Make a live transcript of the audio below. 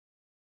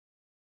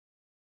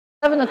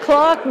7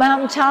 o'clock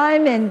Mountain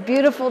Time in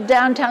beautiful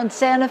downtown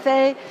Santa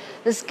Fe.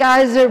 The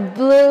skies are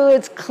blue,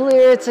 it's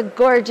clear, it's a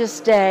gorgeous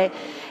day.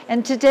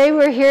 And today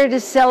we're here to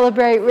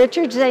celebrate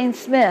Richard Zane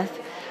Smith.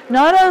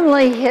 Not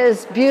only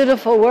his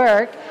beautiful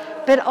work,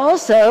 but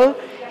also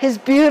his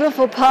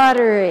beautiful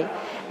pottery.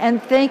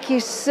 And thank you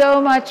so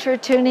much for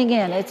tuning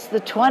in. It's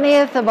the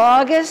 20th of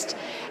August,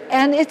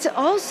 and it's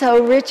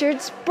also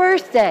Richard's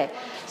birthday.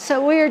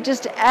 So we are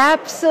just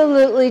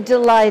absolutely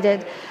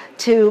delighted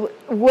to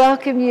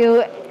welcome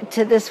you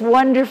to this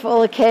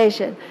wonderful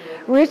occasion.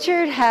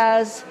 Richard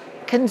has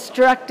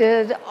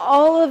constructed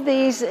all of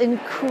these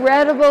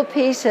incredible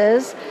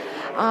pieces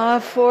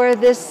for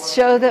this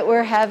show that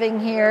we're having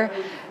here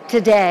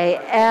today.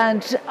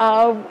 And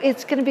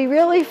it's going to be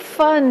really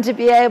fun to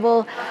be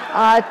able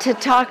to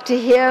talk to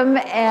him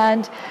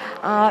and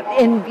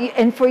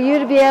for you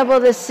to be able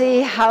to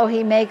see how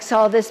he makes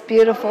all this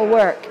beautiful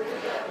work.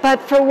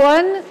 But for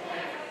one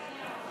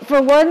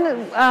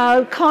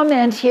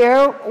comment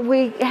here,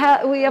 we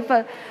have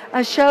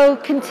a show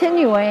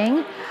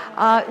continuing,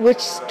 which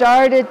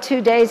started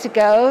 2 days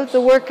ago,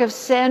 the work of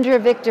Sandra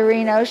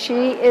Victorino.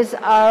 She is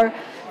our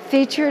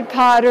featured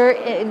potter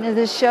in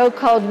the show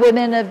called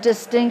Women of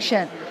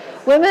Distinction.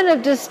 Women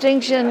of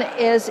Distinction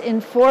is in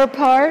 4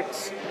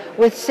 parts,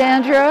 with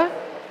Sandra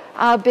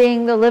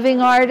being the living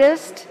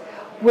artist,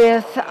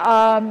 with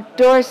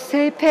Doris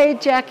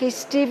Sepe, Jackie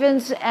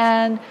Stevens,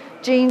 and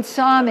Jean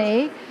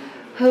Sami,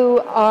 who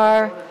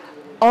are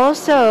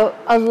also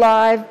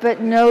alive but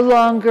no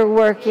longer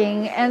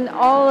working, and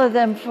all of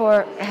them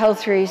for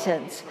health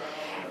reasons.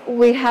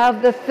 We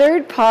have the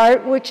 3rd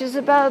part, which is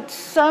about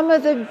some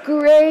of the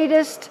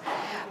greatest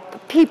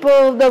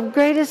people, the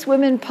greatest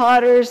women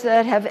potters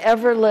that have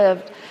ever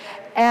lived.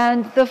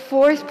 And the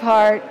 4th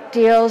part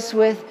deals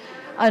with,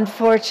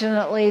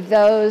 unfortunately,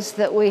 those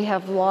that we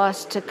have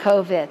lost to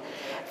COVID.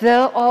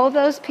 All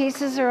those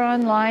pieces are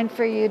online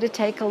for you to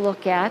take a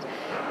look at.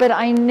 But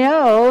I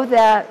know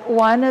that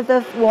one of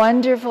the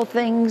wonderful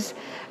things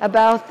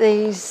about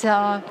these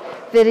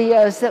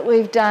videos that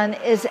we've done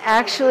is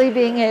actually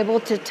being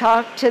able to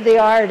talk to the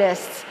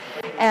artists.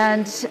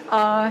 And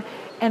I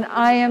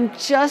am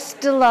just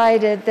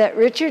delighted that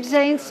Richard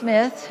Zane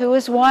Smith, who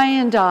is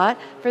Wyandot,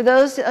 for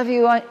those of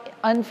you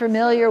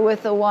unfamiliar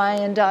with the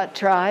Wyandot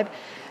tribe,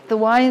 the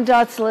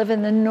Wyandots live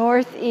in the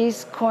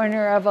northeast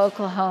corner of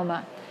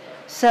Oklahoma.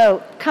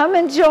 So come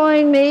and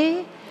join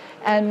me,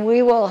 and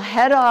we will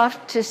head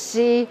off to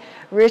see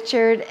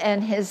Richard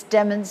and his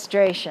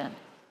demonstration.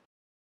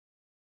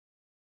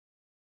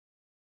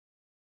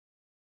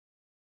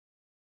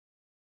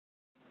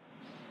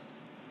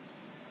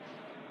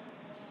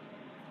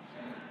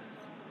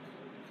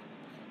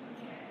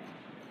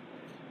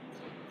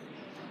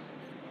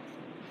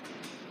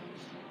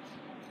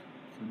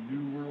 The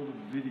new world of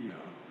video.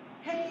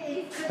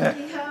 Hey,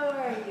 Cindy, how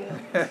are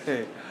you?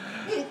 Hey.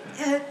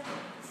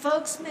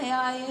 Folks, may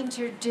I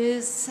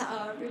introduce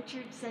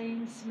Richard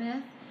Zane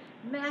Smith,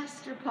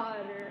 master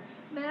potter,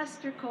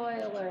 master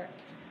coiler,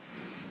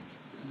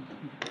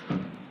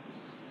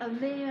 a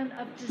man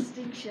of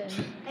distinction,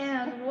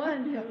 and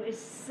one who is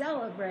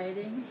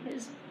celebrating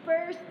his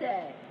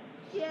birthday.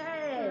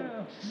 Yay!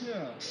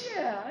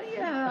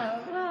 Yeah.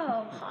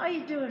 Well, how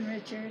you doing,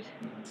 Richard?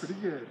 Pretty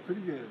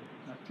good.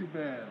 Not too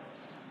bad.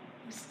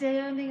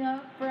 Standing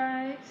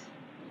upright?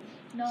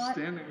 Not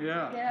standing,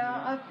 yeah.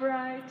 Yeah,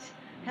 upright.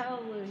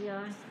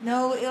 Hallelujah.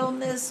 No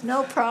illness,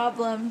 no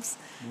problems.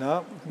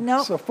 Nope.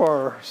 So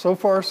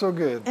far so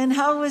good. And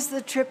how was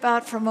the trip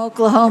out from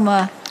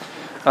Oklahoma?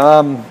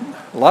 A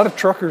lot of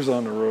truckers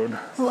on the road.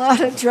 A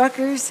lot of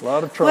truckers? A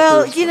lot of truckers.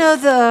 Well, you know,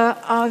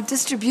 the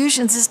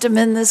distribution system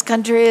in this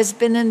country has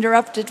been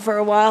interrupted for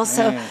a while,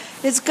 so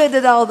it's good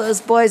that all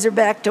those boys are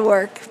back to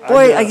work.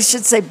 I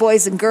should say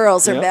boys and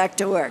girls are back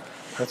to work.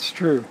 That's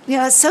true.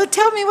 Yeah, so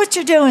tell me what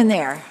you're doing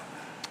there.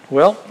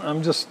 Well,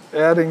 I'm just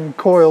adding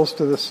coils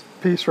to this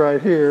piece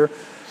right here.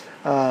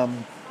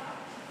 And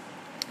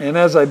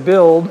as I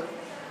build,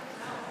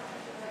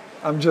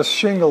 I'm just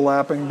shingle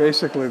lapping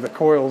basically the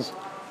coils.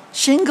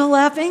 Shingle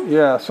lapping?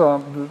 Yeah,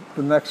 so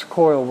the next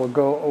coil will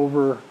go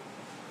over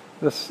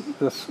this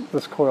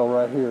coil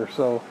right here.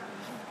 So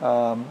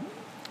I'll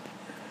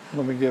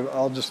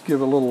just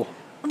give a little.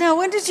 Now,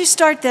 when did you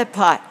start that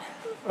pot?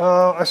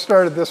 I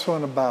started this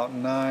one about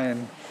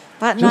 9.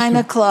 About 9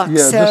 o'clock.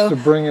 Yeah, so just to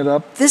bring it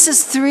up. This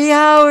is 3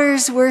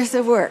 hours worth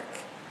of work.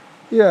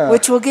 Yeah.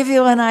 Which will give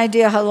you an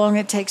idea how long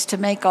it takes to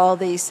make all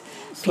these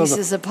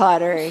pieces of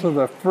pottery. So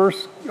the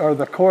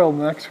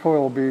next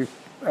coil will be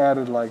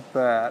added like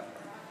that,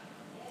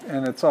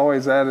 and it's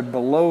always added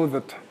below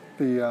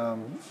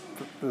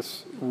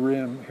this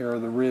rim here,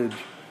 the ridge.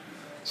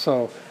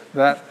 So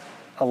that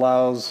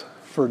allows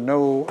for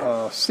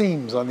no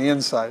seams on the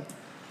inside.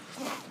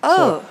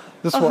 Oh.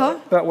 So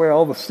that way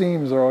all the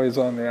seams are always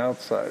on the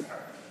outside.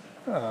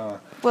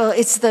 Well,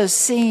 it's those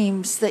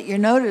seams that you're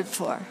noted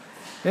for.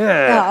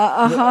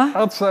 Yeah, the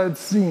outside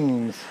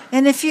scenes.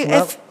 And if you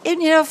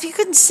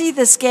couldn't see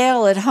the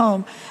scale at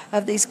home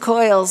of these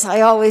coils,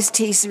 I always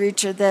tease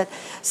Richard that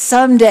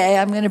someday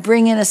I'm going to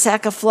bring in a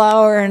sack of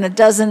flour and a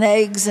dozen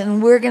eggs,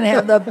 and we're going to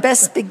have the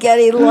best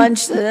spaghetti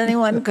lunch that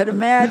anyone could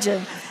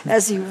imagine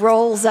as he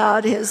rolls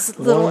out his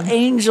little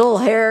angel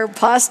hair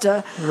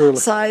pasta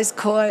size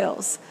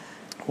coils.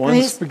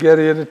 One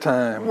spaghetti at a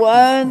time.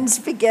 One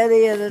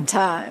spaghetti at a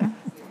time.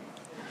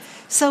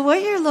 So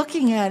what you're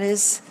looking at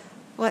is,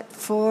 what,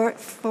 4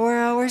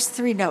 hours?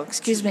 3 hours,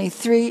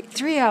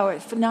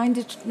 from 9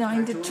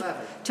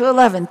 to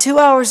 11. 2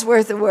 hours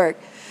worth of work.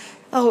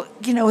 Oh,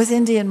 with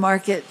Indian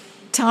market,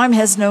 time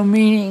has no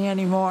meaning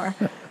anymore.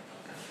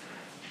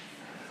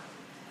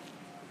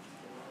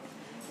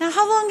 Now,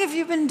 how long have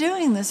you been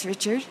doing this,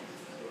 Richard?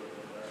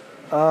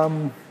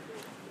 Well,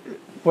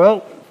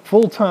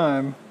 full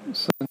time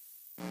since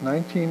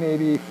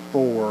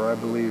 1984, I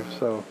believe.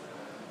 So,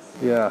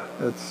 yeah,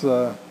 it's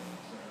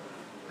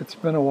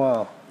been a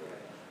while.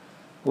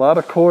 A lot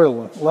of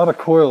coils. A lot of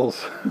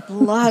coils.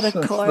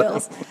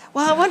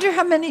 Well, I wonder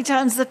how many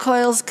times the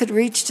coils could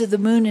reach to the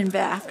moon and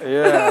back.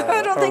 Yeah.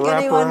 I don't think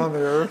anyone around the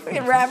earth.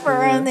 Wrap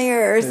around the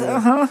earth.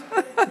 Yeah.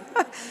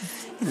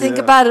 Think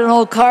about an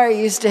old car I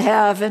used to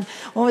have, and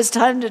when it was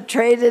time to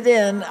trade it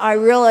in, I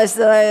realized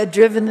that I had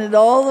driven it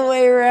all the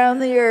way around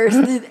the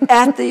earth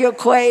at the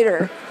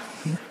equator.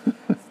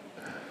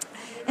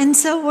 And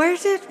so where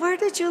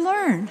did you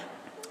learn?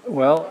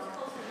 Well,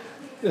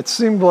 it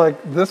seemed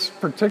like this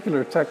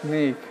particular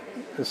technique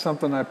is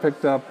something I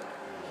picked up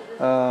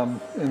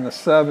in the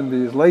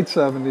 70s, late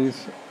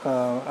 70s.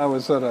 I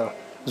was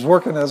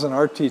working as an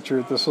art teacher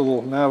at this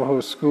little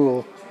Navajo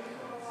school,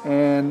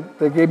 and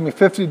they gave me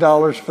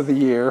 $50 for the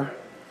year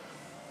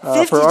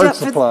for art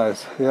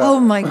supplies. Yeah. Oh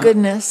my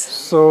goodness!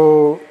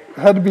 So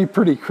I had to be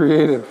pretty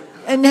creative,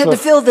 and had to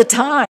fill the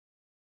time.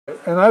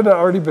 And I'd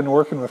already been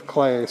working with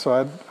clay,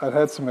 so I'd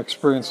had some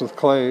experience with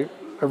clay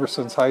ever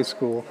since high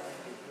school.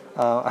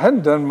 I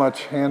hadn't done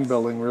much hand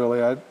building really.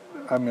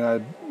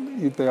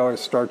 They always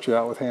start you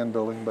out with hand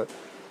building, but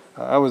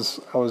I was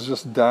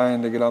just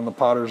dying to get on the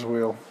potter's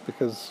wheel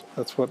because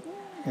that's what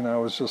I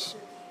was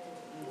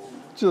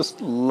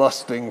just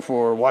lusting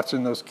for,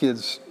 watching those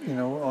kids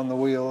on the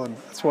wheel, and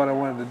that's what I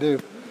wanted to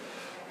do.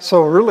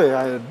 So really,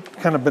 I had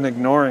kind of been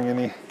ignoring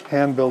any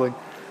hand building,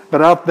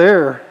 but out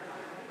there,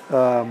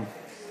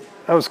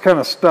 I was kind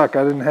of stuck.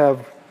 I didn't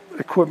have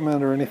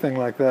equipment or anything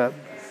like that.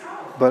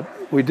 But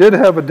we did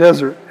have a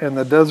desert, and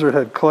the desert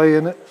had clay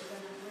in it.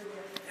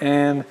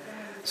 And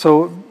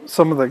so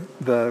some of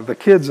the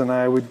kids and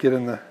I would get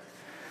in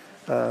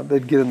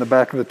they'd get in the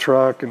back of the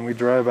truck, and we'd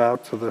drive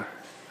out to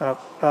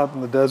out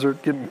in the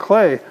desert getting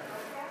clay.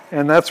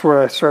 And that's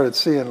where I started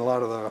seeing a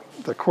lot of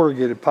the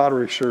corrugated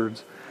pottery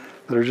sherds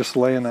that are just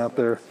laying out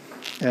there.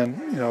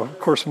 And of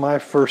course, my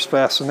first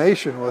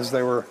fascination was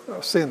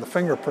seeing the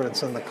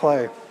fingerprints in the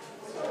clay,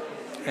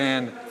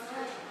 and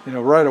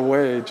right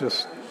away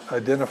just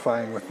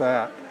identifying with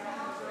that,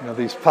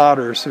 these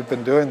potters who've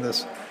been doing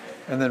this,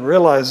 and then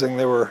realizing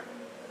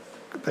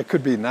they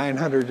could be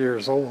 900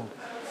 years old.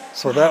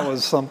 So that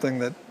was something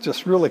that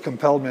just really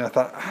compelled me. I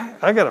thought,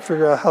 I got to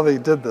figure out how they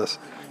did this,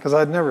 because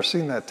I'd never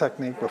seen that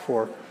technique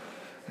before.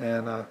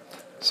 And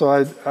so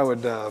I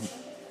would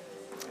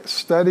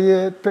study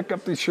it, pick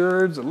up these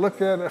sherds, and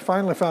look at it. I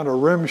finally found a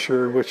rim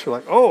sherd, which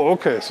like, oh,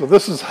 okay, so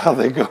this is how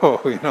they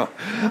go.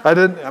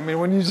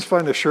 When you just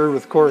find a sherd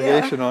with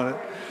corrugation on it,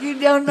 you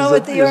don't know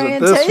what the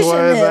orientation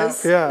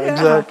is. Yeah,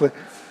 exactly.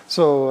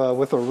 So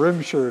with a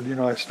rim sherd,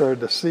 I started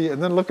to see,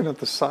 and then looking at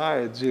the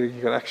sides, you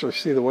could actually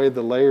see the way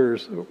the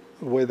layers, the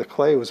way the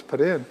clay was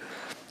put in,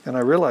 and I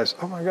realized,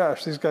 oh my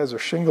gosh, these guys are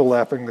shingle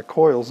lapping the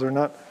coils. They're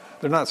not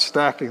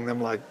stacking them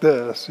like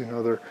this.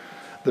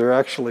 They're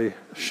actually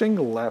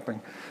shingle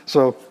lapping.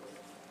 So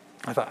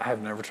I thought,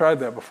 I've never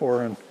tried that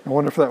before, and I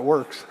wonder if that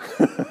works.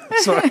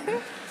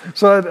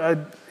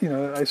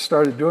 I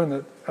started doing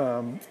it.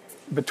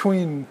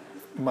 Between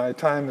my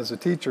time as a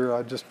teacher,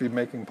 I'd just be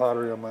making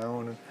pottery on my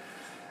own,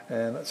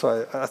 and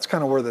so that's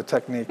kind of where the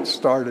technique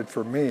started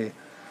for me.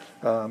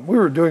 We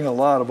were doing a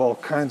lot of all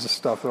kinds of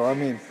stuff, though.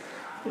 I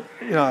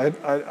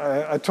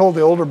told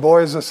the older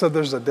boys, I said,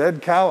 there's a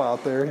dead cow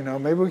out there,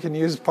 maybe we can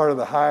use part of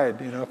the hide,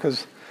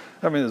 because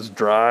it's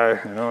dry,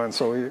 and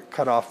so we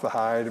cut off the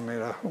hide and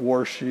made a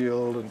war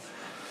shield, and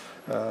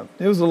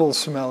it was a little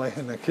smelly,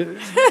 and the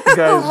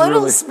guys a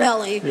little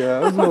smelly. Yeah,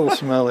 it was a little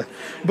smelly,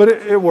 but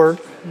it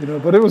worked,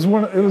 but it was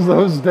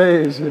those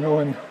days,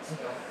 and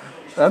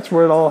that's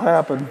where it all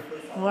happened.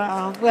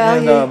 Wow.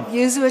 Well,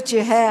 you use what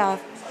you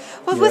have.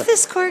 Well, with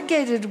this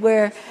corrugated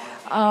ware,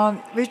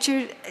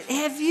 Richard,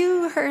 have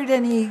you heard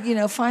any,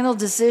 final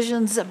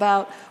decisions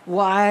about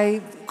why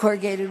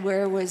corrugated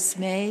ware was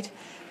made?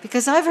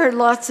 Because I've heard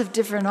lots of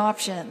different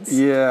options.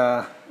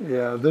 Yeah.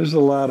 There's a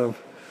lot of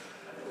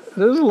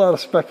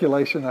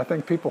speculation. I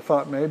think people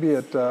thought maybe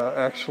it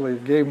actually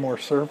gave more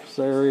surface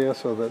area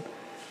so that,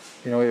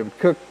 it would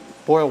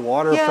boil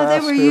water faster. Yeah,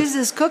 they were used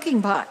as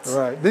cooking pots.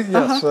 Right.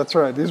 Yes, that's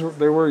right.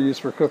 They were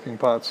used for cooking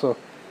pots. So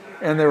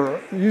and they were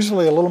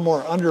usually a little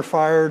more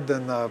underfired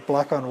than the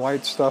black on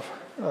white stuff.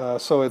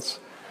 So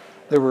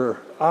they were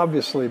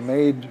obviously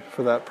made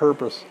for that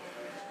purpose.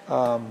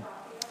 I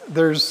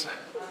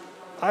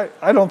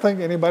don't think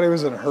anybody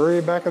was in a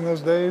hurry back in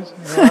those days.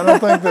 You know, I don't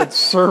think that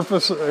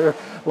surface,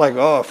 like,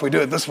 oh, if we do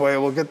it this way,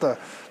 we'll get the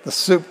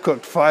soup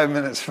cooked 5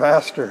 minutes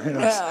faster. You know,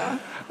 Yeah.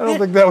 I don't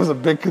think that was a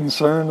big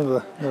concern of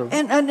the.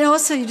 And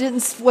also, you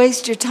didn't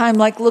waste your time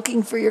like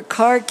looking for your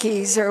car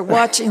keys or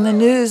watching the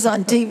news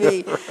on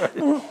TV.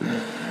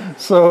 Right.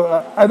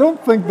 So I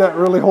don't think that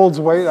really holds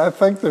weight. I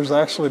think there's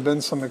actually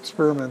been some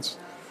experiments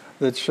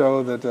that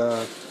show that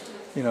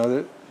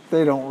that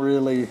they don't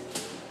really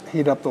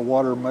heat up the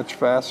water much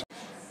faster.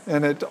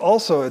 And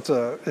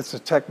it's a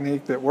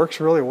technique that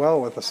works really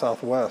well with the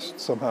Southwest.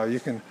 Somehow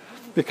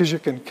because you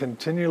can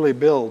continually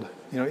build.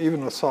 You know,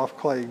 even with soft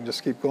clay, you can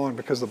just keep going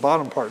because the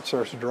bottom part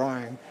starts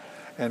drying,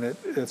 and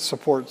it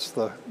supports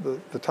the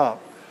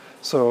top.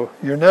 So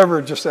you're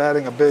never just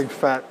adding a big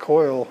fat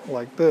coil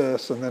like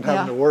this and then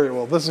having to worry,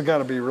 well, this has got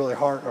to be really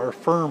hard or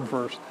firm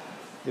first.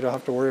 You don't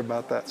have to worry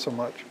about that so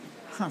much.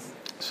 Huh.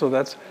 So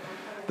that's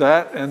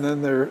that, and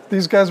then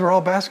these guys were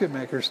all basket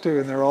makers too,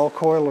 and they're all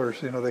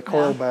coilers. You know, they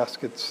coil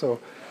baskets. So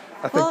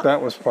I think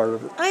that was part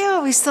of it. I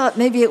always thought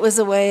maybe it was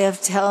a way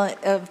of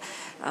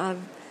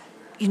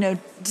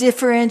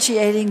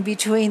differentiating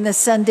between the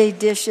Sunday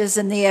dishes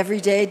and the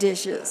everyday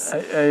dishes.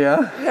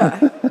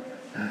 Yeah.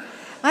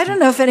 I don't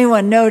know if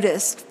anyone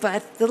noticed,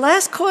 but the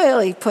last coil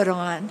he put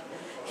on,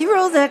 he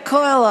rolled that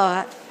coil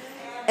out,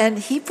 and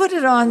he put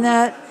it on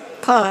that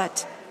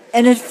pot,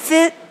 and it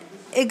fit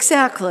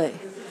exactly.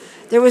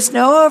 There was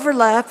no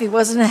overlap. He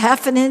wasn't a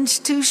half an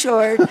inch too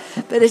short,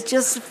 but it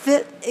just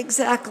fit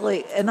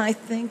exactly. And I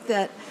think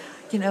that,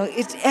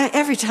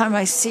 every time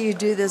I see you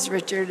do this,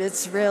 Richard,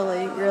 it's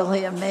really,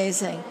 really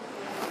amazing.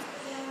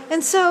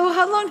 And so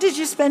how long did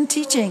you spend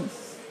teaching?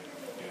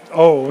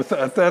 Oh,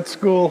 at that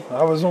school,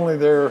 I was only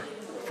there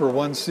for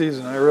one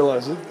season. I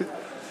realized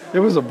it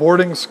was a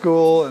boarding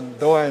school, and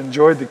though I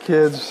enjoyed the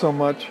kids so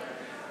much,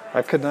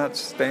 I could not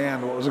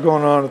stand what was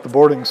going on at the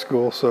boarding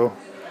school, so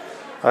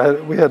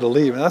we had to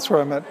leave. And that's where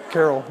I met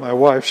Carol, my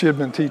wife. She had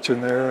been teaching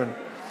there,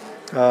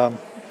 and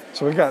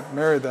so we got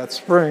married that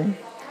spring.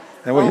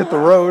 And we hit the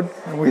road,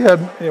 and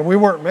we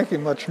weren't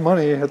making much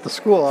money at the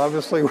school.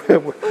 Obviously,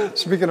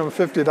 speaking of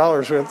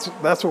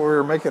 $50, that's what we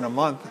were making a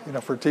month,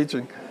 for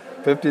teaching,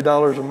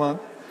 $50 a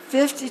month.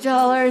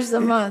 $50 a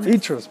month.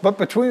 Each of us, but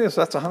between us,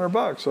 that's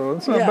 $100. So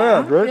it's not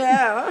bad, right?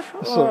 Yeah.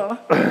 So,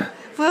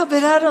 well,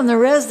 but out on the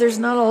res, there's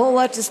not a whole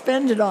lot to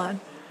spend it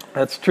on.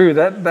 That's true.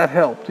 That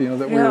helped.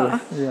 That we were,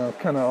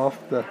 kind of off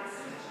the.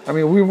 I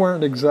mean, we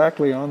weren't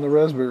exactly on the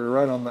res, but we were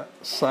right on that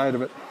side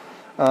of it.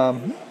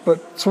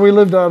 But so we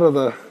lived out of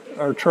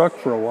our truck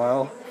for a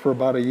while, for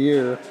about a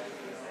year.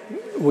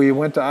 We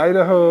went to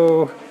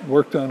Idaho,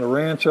 worked on a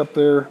ranch up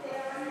there,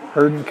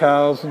 herding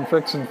cows and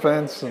fixing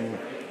fence. And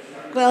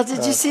well,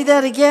 did you see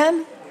that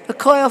again? The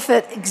coil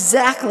fit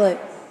exactly.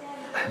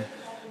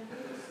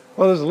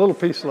 Well, there's a little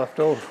piece left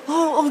over.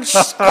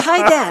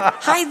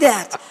 Hide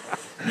that.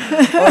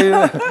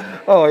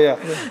 Oh yeah.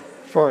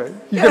 Sorry,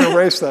 you can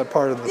erase that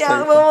part of the tape.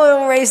 Yeah,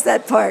 we'll erase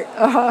that part.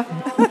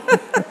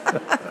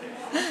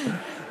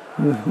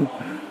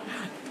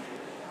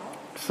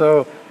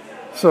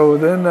 So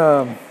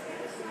then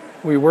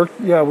we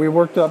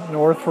worked up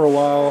north for a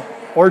while,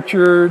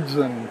 orchards,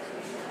 and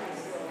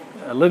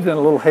I lived in a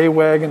little hay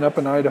wagon up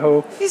in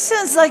Idaho. It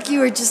sounds like you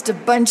were just a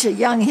bunch of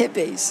young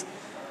hippies.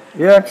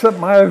 Yeah, except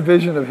my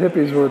vision of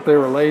hippies was they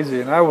were lazy,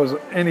 and I was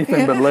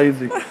anything but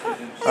lazy.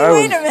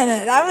 Wait a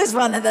minute, I was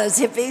one of those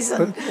hippies.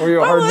 And were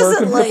you a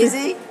hard-working hippie?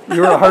 Lazy.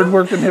 You were a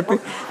hard-working hippie?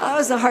 I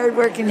was a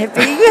hard-working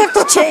hippie. You have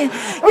to change.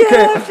 You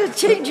have to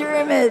change your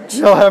image.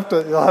 You'll have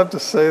to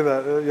say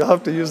that. You'll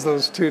have to use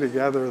those two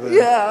together. Then.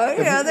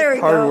 Yeah. There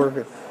we go.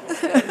 Hard-working.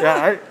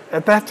 Yeah,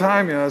 at that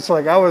time, it's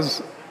like I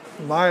was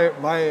my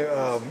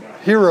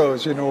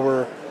heroes.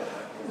 Were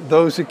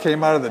those who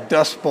came out of the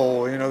Dust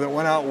Bowl. That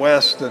went out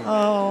west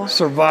and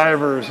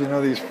survivors.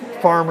 These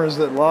farmers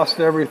that lost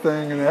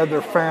everything and they had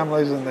their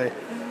families and they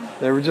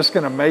were just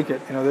going to make it.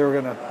 They were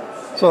going to.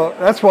 So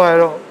that's why I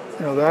don't.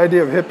 The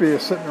idea of hippie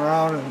is sitting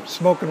around and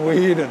smoking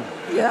weed and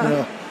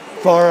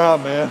far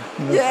out, man.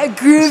 Yeah,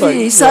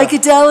 groovy,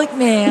 psychedelic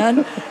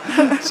man.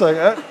 It's like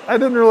I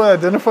didn't really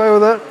identify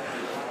with that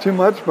too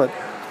much, but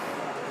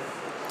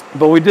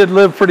we did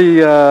live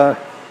pretty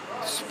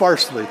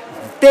sparsely.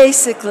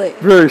 Basically.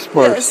 Very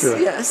sparse.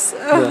 Yes.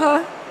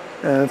 Yeah.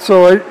 And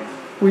so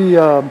we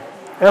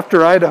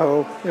after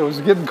Idaho, it was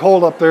getting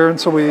cold up there, and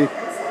so we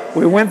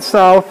went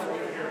south.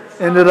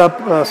 Ended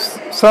up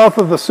south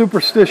of the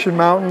Superstition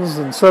Mountains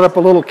and set up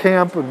a little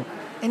camp in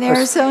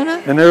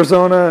Arizona. And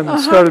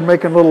started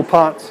making little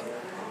pots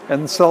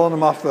and selling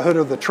them off the hood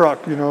of the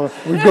truck. We'd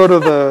go to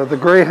the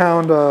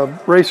Greyhound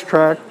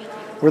racetrack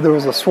where there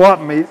was a swap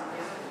meet,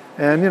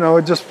 and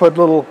we'd just put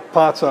little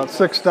pots out,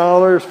 $6,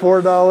 $4,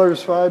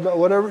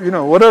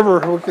 $5, whatever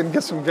we can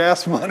get some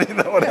gas money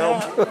that would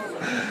help.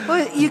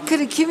 Well, you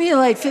could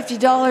accumulate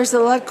 $50 a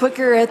lot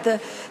quicker at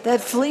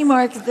that flea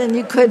market than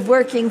you could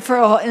working for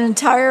an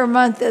entire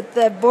month at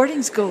the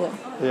boarding school.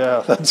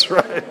 Yeah, that's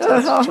right.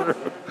 That's true.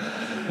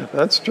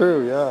 That's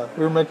true, yeah.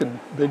 We were making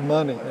big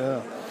money,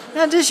 yeah.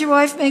 Now, does your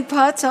wife make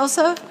pots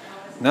also?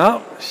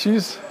 No,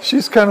 she's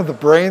kind of the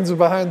brains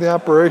behind the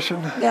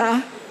operation.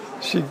 Yeah.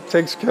 She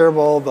takes care of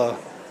all the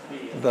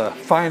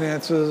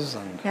finances,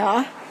 and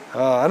Yeah.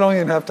 I don't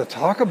even have to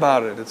talk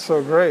about it. It's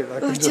so great. I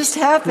can It just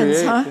happens,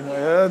 create, huh?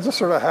 Yeah, it just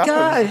sort of happens.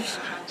 Gosh.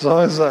 As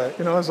long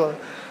as I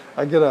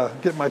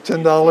get my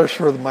 $10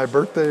 for my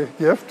birthday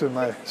gift and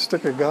my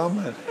stick of gum.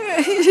 And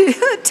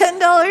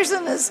 $10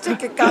 and a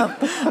stick of gum.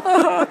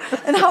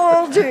 And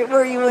how old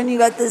were you when you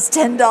got this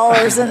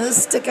 $10 and a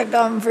stick of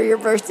gum for your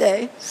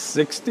birthday?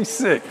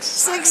 66.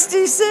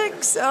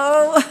 66.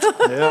 Oh.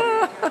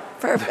 Yeah.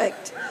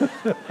 Perfect.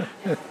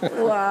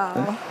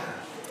 Wow.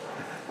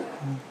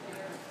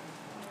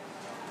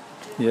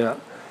 Yeah.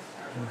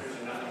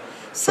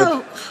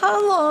 So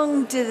how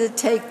long did it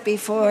take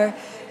before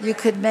you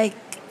could make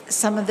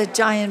some of the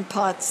giant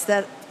pots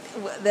that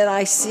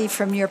I see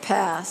from your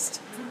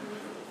past?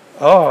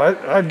 Oh,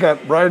 I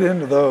got right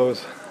into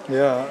those.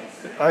 Yeah.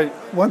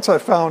 Once I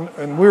found,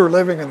 and we were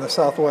living in the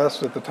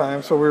Southwest at the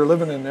time, so we were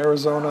living in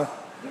Arizona,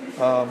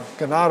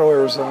 Ganado,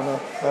 Arizona,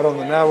 out on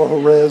the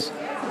Navajo Res,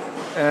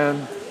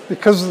 and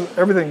because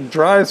everything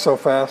dries so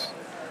fast,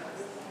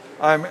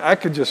 I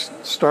could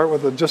just start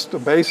with just a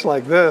base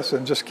like this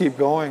and just keep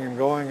going and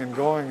going and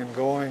going and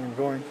going and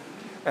going.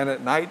 And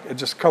at night, it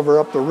just cover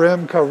up the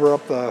rim, cover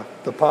up the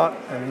pot,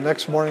 and the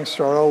next morning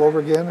start all over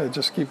again and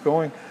just keep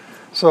going.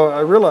 So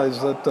I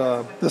realized that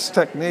this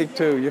technique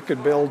too, you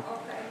could build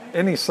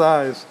any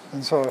size.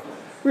 And so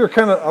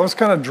I was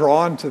kind of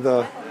drawn to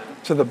the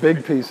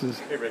big pieces.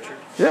 Hey, Richard.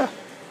 Yeah.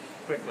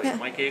 Quickly, Yeah.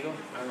 Mike Eagle.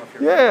 I don't know if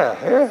you're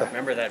Yeah.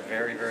 Remember that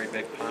very, very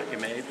big pot you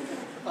made?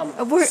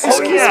 Excuse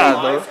me,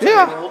 Yeah. It's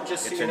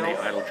in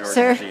the Idle George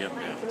Sir? Museum.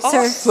 Yeah.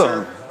 sir.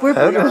 Awesome. We're,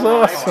 That is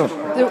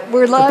awesome.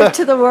 we're live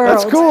to the world.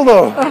 That's cool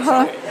though.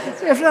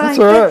 That's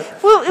all right.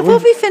 We'll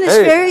be finished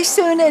Hey. very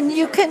soon, and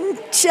you can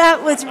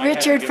chat with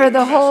Richard for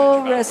the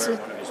whole rest of.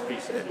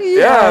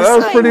 Yeah, that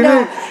was pretty I know.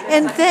 neat.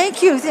 And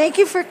thank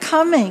you for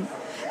coming.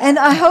 And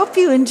I hope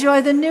you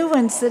enjoy the new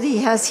ones that he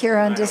has here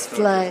on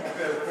display.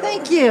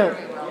 Thank you.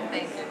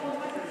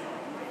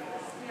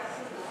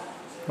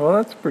 Well,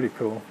 that's pretty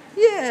cool.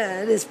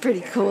 Yeah, it is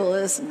pretty cool,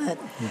 isn't it?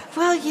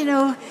 Well,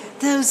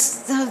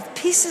 those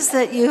pieces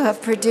that you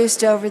have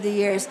produced over the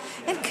years,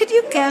 and could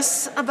you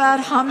guess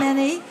about how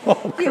many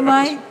you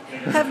might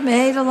have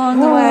made along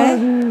the way?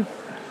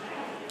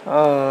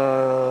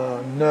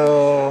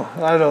 No,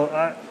 I don't.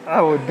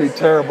 I would be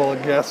terrible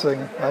at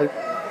guessing.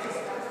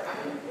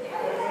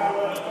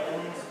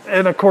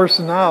 And of course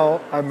now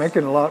I'm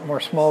making a lot more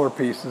smaller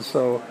pieces,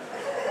 so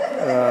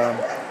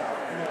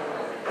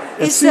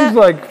it seems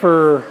like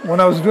for when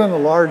I was doing the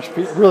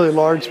really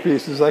large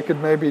pieces, I could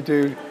maybe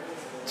do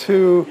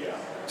two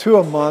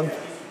a month.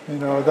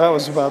 That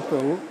was about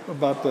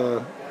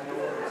the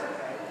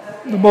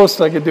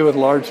most I could do with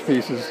large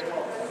pieces.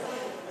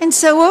 And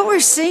so what we're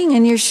seeing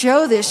in your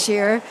show this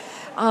year,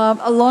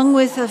 along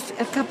with a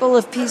couple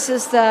of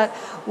pieces that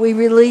we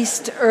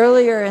released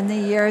earlier in the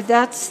year,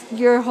 that's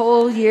your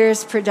whole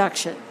year's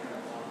production.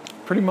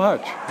 Pretty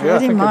much. Yeah, Pretty I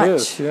think much. it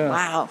is. Yeah.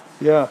 Wow.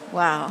 Yeah.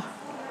 Wow.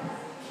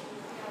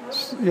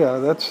 Yeah,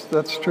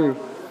 that's true.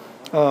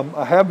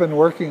 I have been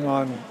working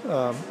on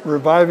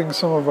reviving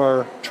some of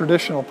our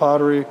traditional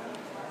pottery,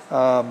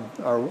 our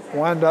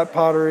Wyandot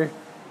pottery,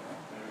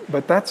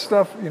 but that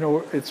stuff,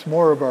 it's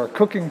more of our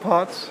cooking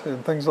pots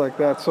and things like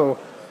that. So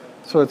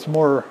it's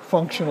more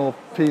functional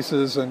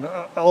pieces, and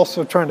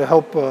also trying to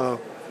help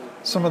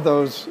some of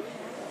those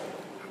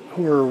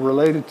who are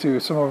related to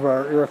some of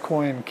our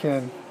Iroquois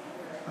kin,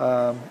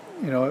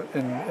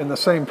 in the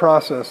same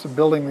process of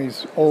building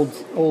these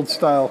old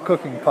style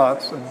cooking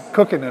pots and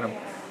cooking in them,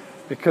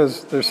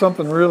 because there's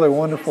something really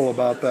wonderful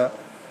about that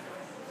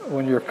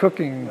when you're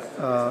cooking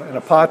in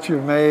a pot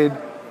you've made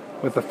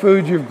with the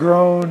food you've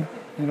grown,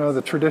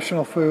 the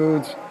traditional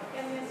foods,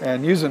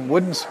 and using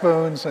wooden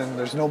spoons, and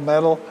there's no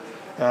metal.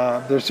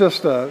 There's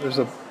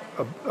a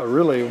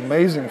really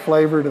amazing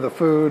flavor to the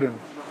food, and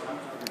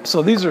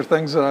so these are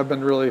things that I've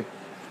been really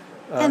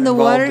And the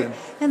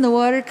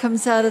water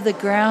comes out of the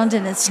ground,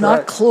 and it's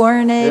not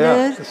chlorinated.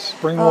 Yeah, it's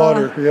spring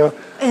water. Yeah.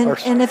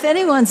 And if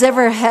anyone's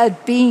ever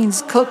had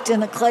beans cooked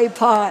in a clay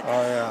pot,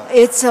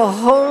 it's a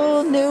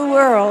whole new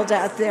world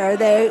out there.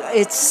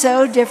 It's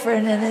so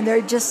different, and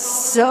they're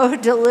just so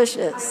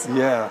delicious.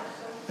 Yeah.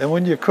 And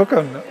when you cook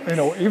them,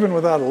 even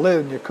without a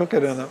lid, you cook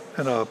it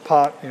in a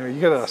pot, you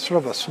get a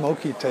sort of a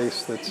smoky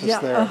taste that's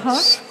just there.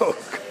 It's so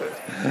good.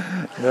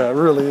 Yeah, it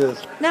really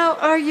is. Now,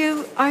 are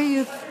you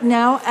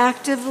now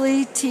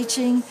actively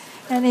teaching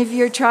any of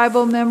your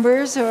tribal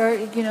members, or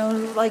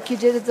like you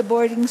did at the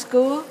boarding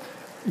school?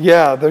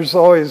 Yeah, there's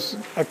always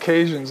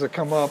occasions that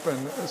come up,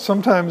 and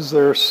sometimes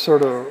they're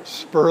sort of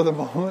spur of the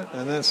moment,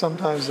 and then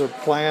sometimes they're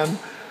planned.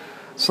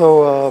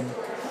 So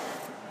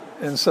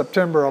in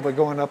September, I'll be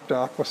going up to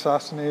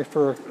Akwesasne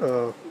for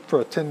for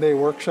a 10-day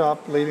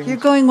workshop leading. You're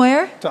going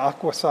where? To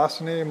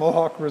Akwesasne,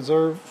 Mohawk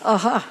Reserve.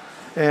 Uh-huh.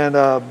 And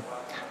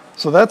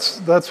so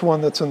that's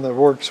one that's in the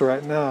works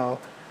right now.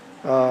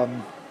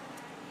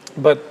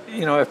 But,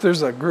 you know, if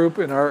there's a group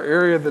in our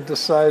area that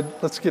decide,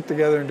 let's get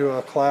together and do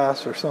a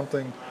class or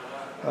something,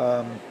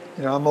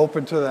 you know, I'm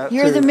open to that.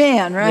 You're the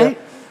man, right?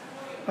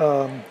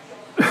 Yeah.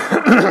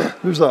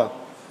 There's a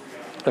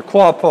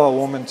Quapaw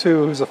woman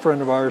too, who's a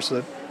friend of ours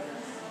that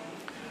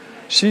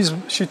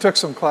she took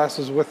some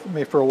classes with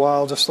me for a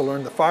while just to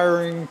learn the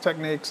firing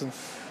techniques and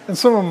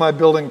some of my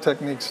building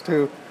techniques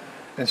too.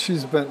 And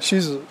she's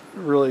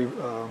really,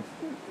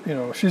 you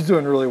know, she's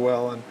doing really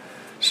well, and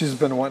she's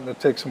been wanting to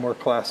take some more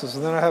classes.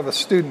 And then I have a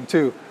student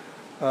too,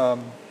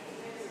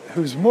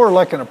 who's more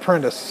like an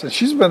apprentice, and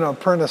she's been an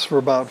apprentice for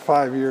about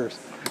 5 years.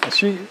 And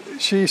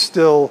she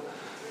still,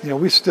 you know,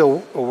 we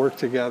still work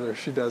together.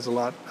 She does a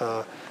lot,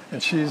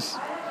 and she's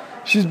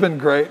been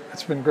great.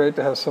 It's been great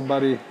to have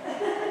somebody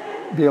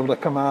be able to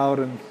come out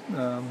and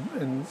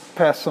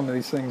pass some of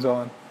these things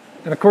on.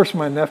 And of course,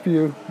 my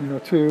nephew, you know,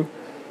 too,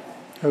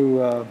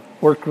 who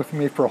worked with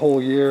me for a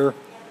whole year.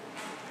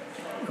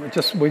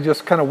 We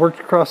just kind of worked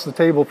across the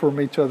table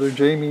from each other.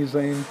 Jamie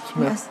Zane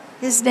Smith. Yes.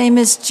 His name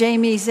is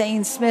Jamie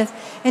Zane Smith.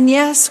 And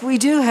yes, we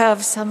do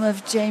have some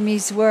of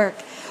Jamie's work,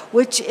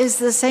 which is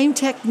the same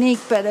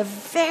technique, but a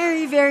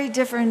very, very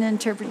different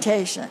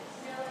interpretation,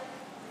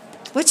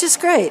 which is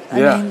great.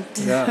 Yeah.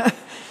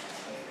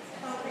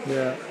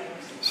 Yeah.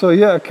 So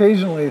yeah,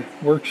 occasionally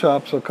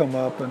workshops will come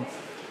up, and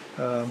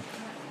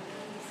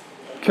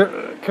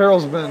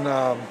Carol's been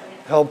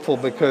helpful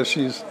because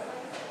she's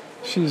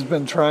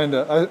been trying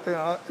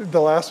to.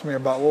 They'll ask me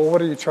about, well, what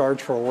do you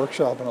charge for a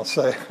workshop, and I'll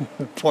say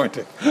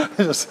pointing. I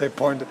just say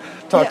pointing.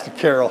 Talk to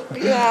Carol.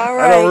 Yeah,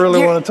 right. I don't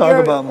really want to talk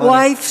about money.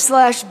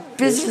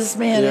 Wife/business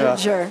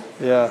manager.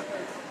 Yeah.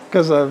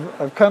 Because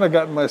I've kind of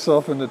gotten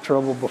myself into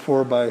trouble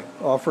before by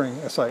offering.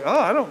 It's like, oh,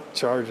 I don't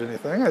charge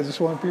anything. I just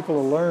want people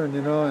to learn,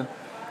 you know.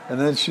 And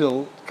then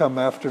she'll come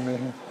after me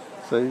and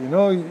say, you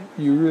know,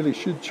 you really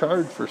should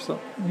charge for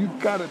something.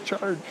 You've got to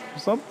charge for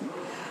something.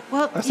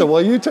 Well, I said,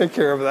 well, you take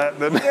care of that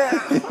then.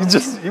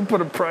 Yeah. you put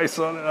a price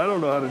on it. I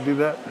don't know how to do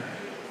that.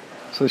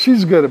 So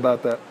she's good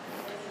about that.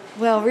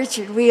 Well,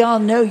 Richard, we all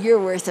know you're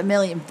worth $1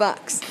 million.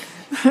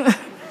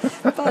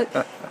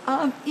 But,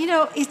 you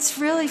know, it's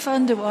really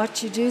fun to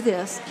watch you do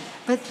this.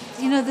 But,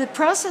 you know, the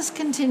process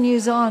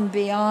continues on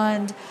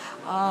beyond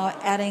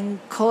adding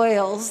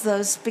coils,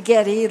 those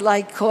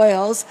spaghetti-like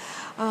coils,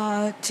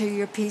 to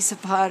your piece of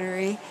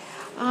pottery.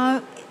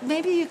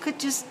 Maybe you could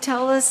just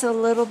tell us a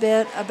little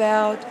bit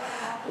about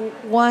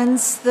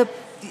once the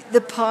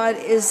pot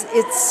is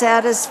its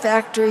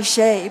satisfactory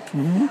shape,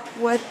 mm-hmm.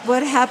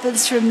 what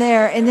happens from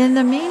there. And in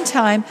the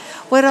meantime,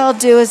 what I'll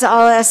do is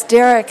I'll ask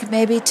Derek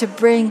maybe to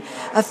bring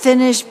a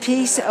finished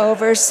piece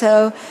over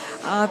so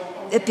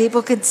if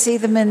people can see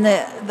them in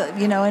the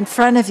you know, in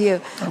front of you.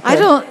 Okay.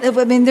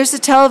 I mean, there's a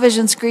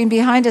television screen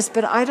behind us,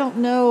 but I don't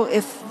know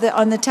if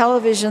on the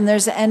television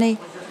there's any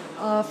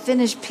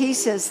finished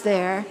pieces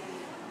there.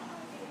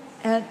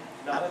 And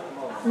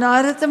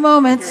not at the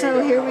moment.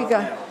 So here we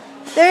go.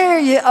 There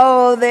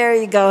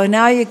you go.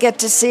 Now you get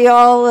to see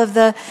all of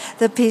the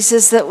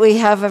pieces that we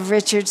have of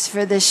Richard's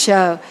for this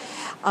show.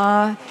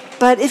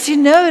 But if you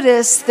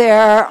notice,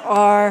 there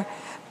are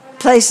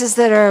places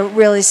that are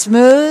really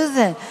smooth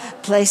and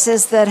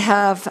places that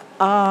have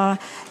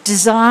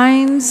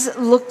designs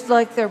look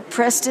like they're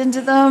pressed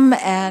into them,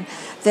 and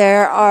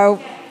there are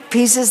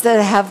pieces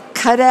that have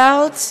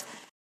cutouts.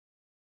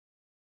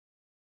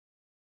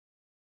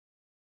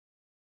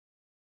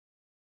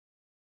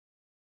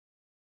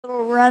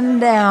 Little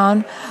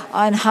rundown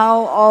on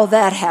how all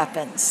that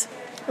happens.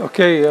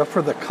 Okay,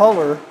 for the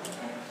color,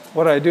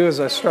 what I do is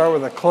I start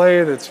with a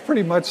clay that's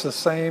pretty much the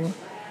same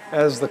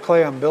as the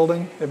clay I'm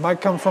building. It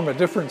might come from a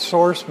different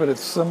source, but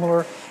it's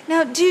similar.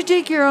 Now, do you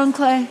dig your own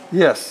clay?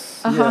 Yes.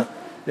 Uh-huh.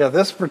 Yeah.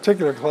 This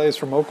particular clay is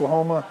from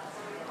Oklahoma.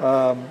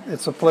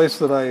 It's a place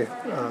that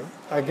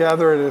I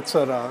gather it. It's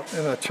in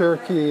a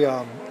Cherokee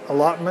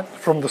allotment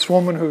from this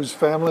woman whose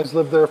families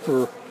lived there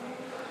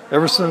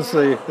ever since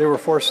they were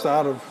forced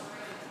out of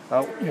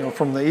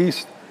from the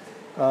east,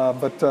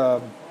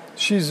 but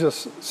she's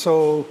just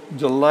so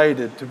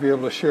delighted to be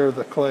able to share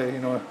the clay,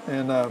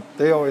 and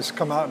they always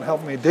come out and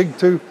help me dig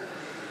too.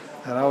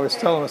 And I always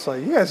tell them, it's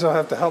like, you guys don't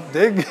have to help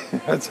dig.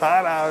 It's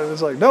hot out. And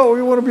it's like, no,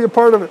 we want to be a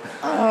part of it.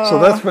 So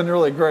that's been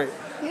really great.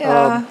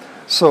 Yeah.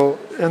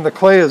 And the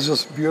clay is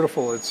just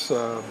beautiful. It's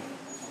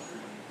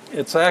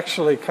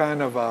actually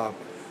kind of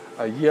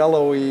a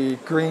yellowy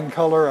green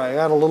color. I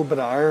add a little bit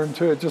of iron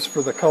to it just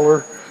for the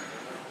color.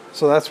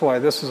 So that's why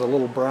this is a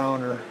little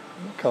browner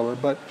color.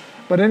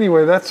 But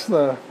anyway, that's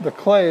the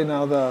clay.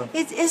 Now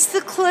is the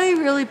clay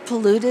really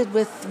polluted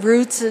with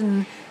roots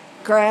and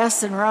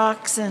grass and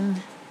rocks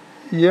and?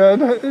 Yeah,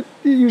 it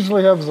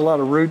usually has a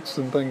lot of roots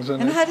and things in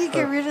it. And how do you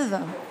get rid of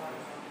them?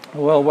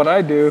 Well, what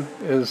I do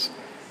is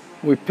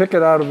we pick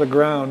it out of the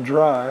ground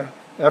dry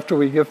after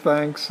we give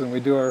thanks and we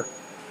do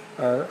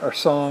our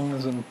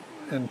songs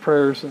and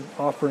prayers and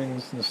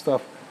offerings and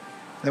stuff.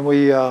 And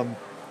we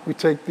we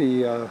take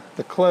the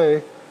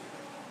clay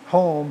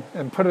home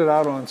and put it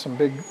out on some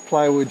big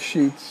plywood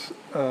sheets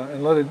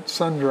and let it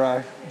sun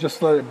dry.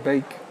 Just let it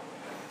bake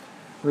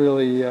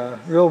really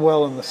real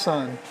well in the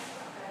sun.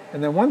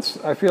 And then once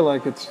I feel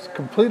like it's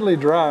completely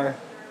dry,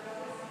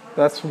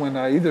 that's when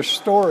I either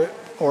store it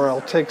or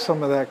I'll take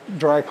some of that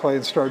dry clay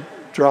and start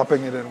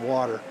dropping it in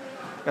water.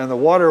 And the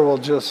water will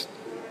just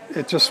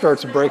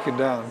starts breaking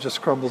down,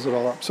 just crumbles it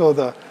all up.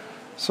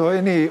 So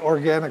any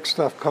organic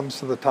stuff comes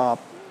to the top,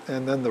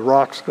 and then the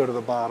rocks go to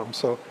the bottom.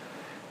 So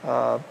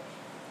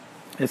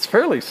it's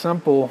fairly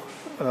simple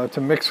to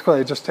mix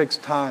clay. It just takes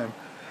time.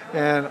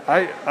 And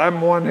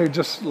I'm one who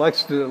just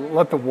likes to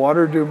let the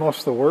water do most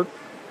of the work.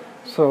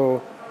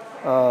 So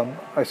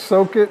I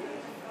soak it,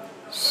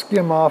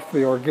 skim off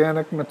the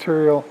organic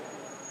material,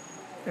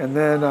 and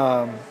then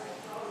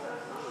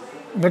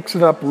mix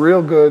it up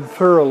real good,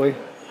 thoroughly,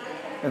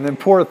 and then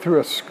pour it through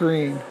a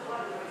screen.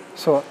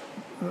 So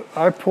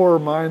I pour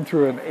mine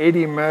through an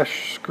 80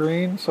 mesh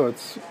screen, so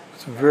it's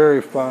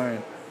very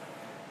fine.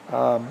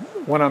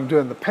 When I'm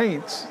doing the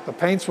paints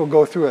will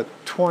go through a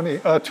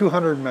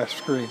 200 mesh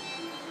screen.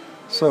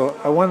 So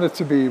I want it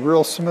to be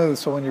real smooth,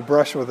 so when you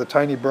brush it with a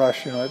tiny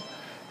brush, you know,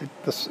 it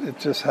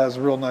just has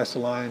real nice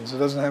lines. It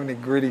doesn't have any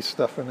gritty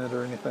stuff in it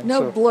or anything.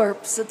 No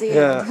blurps at the end.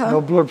 Yeah, Huh?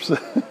 no blurps.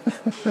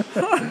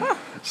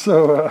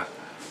 So,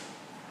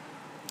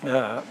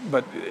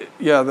 but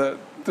yeah,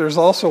 there's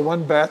also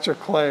one batch of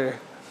clay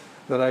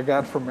that I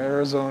got from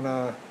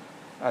Arizona.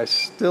 I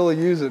still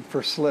use it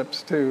for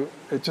slips too.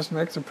 It just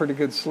makes a pretty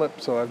good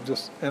slip. So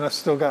I've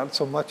still got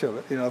so much of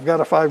it. You know, I've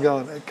got a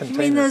 5-gallon container. You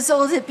mean those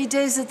old hippie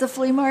days at the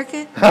flea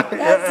market? That's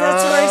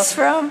where it's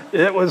from?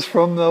 It was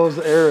from those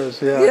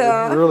eras.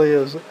 Yeah, it really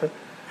is.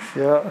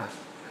 Yeah.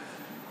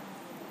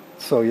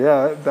 So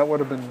yeah, that would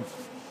have been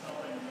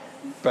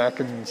back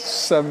in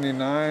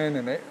 79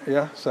 and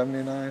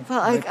 79.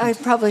 Well, I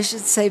probably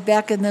should say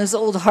back in those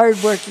old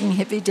hardworking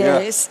hippie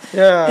days in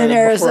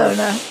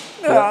Arizona.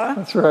 Yeah,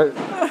 that's right.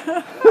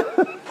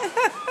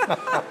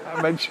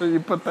 Make sure you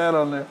put that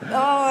on there.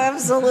 Oh,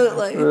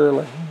 absolutely.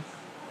 Really.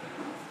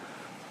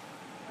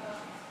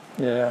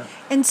 Yeah.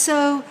 And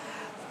so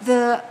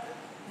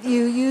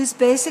you use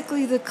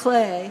basically the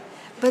clay,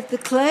 but the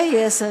clay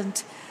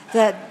isn't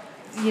that,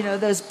 you know,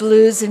 those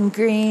blues and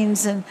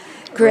greens and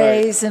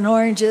grays and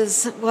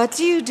oranges. What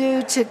do you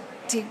do to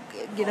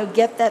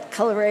get that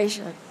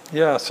coloration?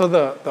 Yeah, so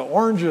the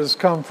oranges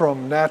come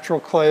from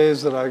natural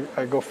clays that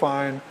I go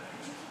find.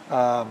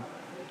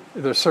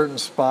 There's certain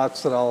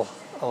spots that I'll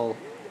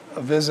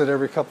visit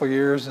every couple of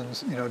years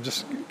and, you know,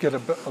 just get a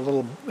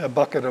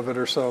bucket of it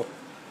or so.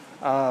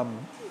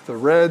 The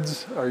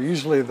reds are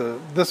usually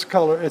this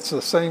color. It's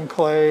the same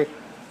clay,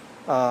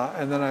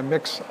 and then I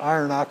mix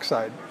iron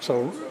oxide.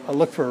 So I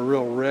look for a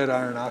real red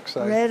iron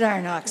oxide. Red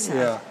iron oxide.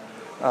 Yeah.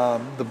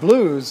 The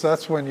blues,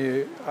 that's when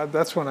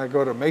I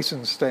go to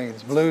mason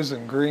stains, blues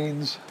and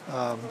greens.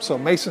 So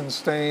mason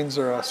stains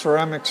are a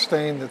ceramic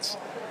stain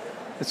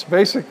it's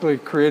basically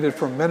created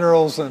from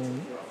minerals,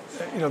 and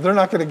you know they're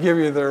not going to give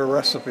you their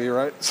recipe,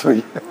 right?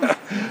 So,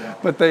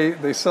 but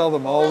they sell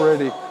them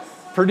already,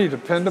 pretty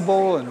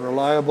dependable and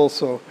reliable.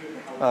 So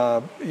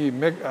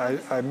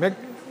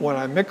when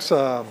I mix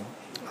a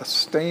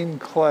stained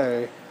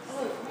clay,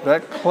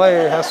 that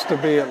clay has to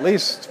be at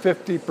least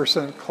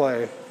 50%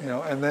 clay, you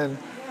know, and then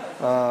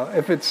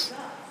if it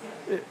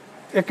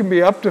can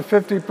be up to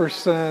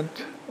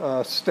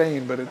 50%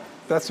 stain, but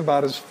that's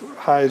about as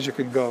high as you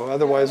can go.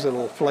 Otherwise,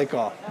 it'll flake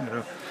off, you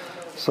know.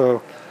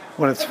 So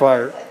when it's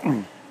fired.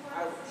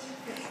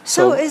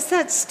 So is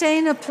that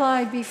stain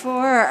applied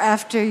before or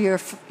after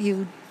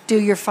you do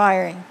your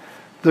firing?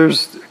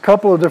 There's a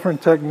couple of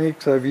different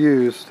techniques I've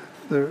used.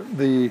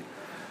 The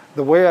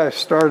way I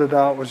started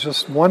out was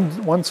just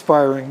once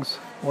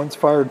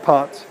fired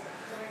pots,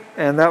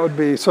 and that would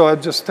be, so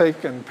I'd just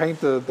take and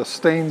paint the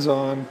stains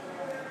on,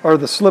 or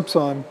the slips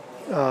on,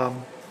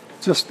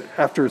 just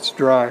after it's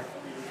dry.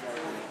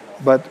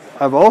 But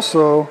I've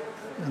also,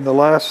 in the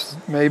last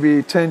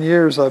maybe 10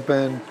 years, I've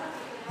been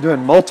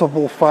doing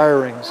multiple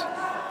firings.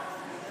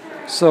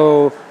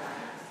 So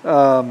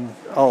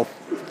I'll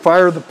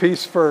fire the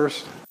piece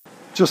first,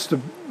 just a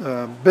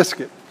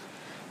biscuit.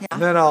 Yeah.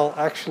 And then I'll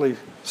actually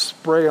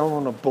spray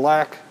on a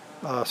black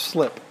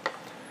slip.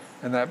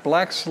 And that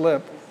black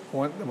slip,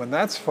 when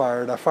that's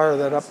fired, I fire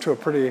that up to a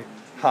pretty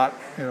hot,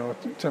 you know,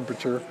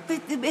 temperature.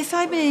 But if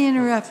I may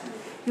interrupt,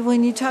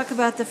 when you talk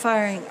about the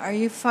firing, are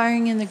you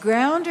firing in the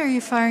ground or are you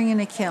firing in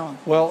a kiln?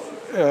 Well,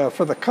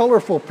 for the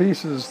colorful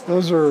pieces,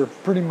 those are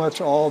pretty much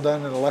all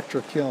done in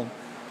electric kiln.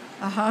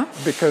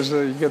 Because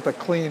you get the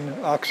clean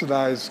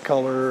oxidized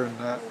color and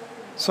that.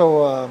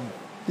 So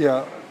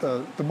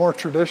the more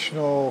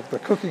traditional, the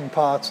cooking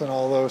pots and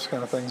all those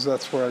kind of things,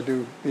 that's where I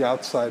do the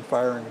outside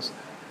firings.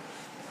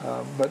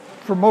 But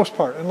for most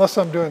part, unless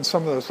I'm doing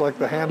some of those, like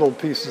the handled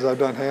pieces, I've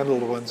done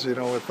handled ones, you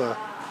know,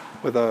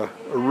 with a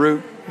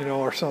root, you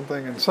know, or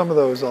something. And some of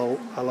those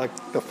I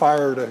like the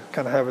fire to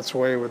kind of have its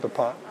way with the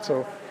pot.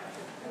 So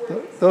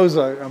those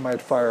I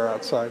might fire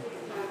outside.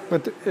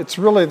 But it's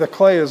really, the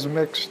clay is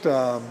mixed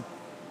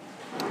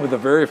with a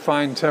very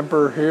fine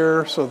temper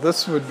here. So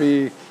this would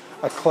be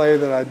a clay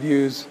that I'd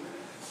use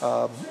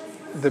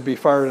that'd be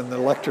fired in the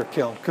electric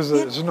kiln because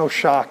there's no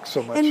shock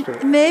so much And to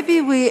it.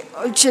 maybe we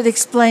should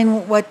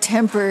explain what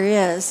temper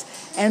is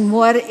and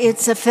what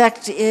its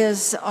effect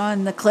is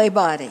on the clay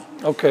body.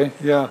 Okay,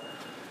 yeah.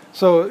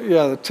 So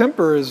yeah, the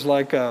temper is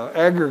like a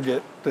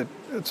aggregate that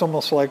it's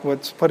almost like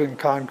what's put in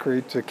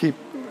concrete to keep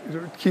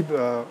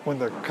when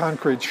the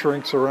concrete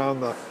shrinks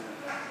around the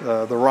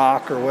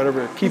rock or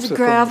whatever, it keeps The it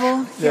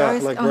gravel?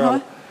 from like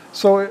gravel.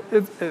 So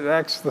it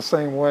acts the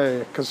same way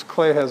because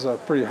clay has a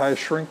pretty high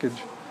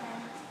shrinkage.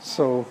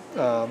 So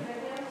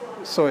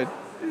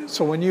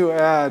so when you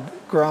add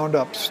ground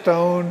up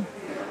stone,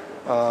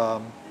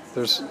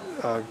 there's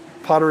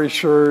pottery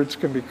sherds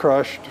can be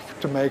crushed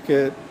to make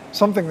it.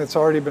 Something that's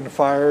already been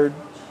fired,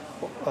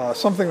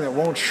 something that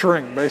won't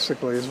shrink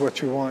basically is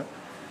what you want.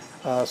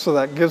 So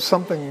that gives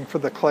something for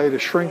the clay to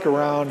shrink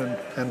around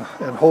and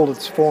hold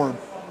its form.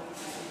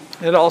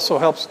 It also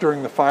helps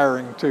during the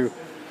firing too,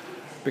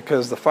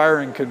 because the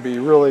firing can be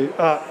really,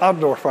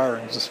 outdoor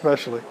firings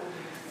especially,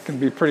 can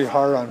be pretty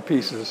hard on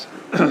pieces.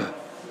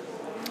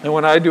 And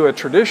when I do a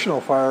traditional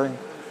firing,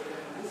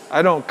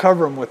 I don't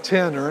cover them with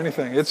tin or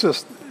anything. It's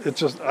just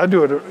I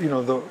do it,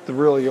 the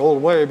really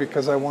old way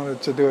because I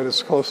wanted to do it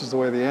as close as the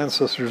way the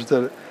ancestors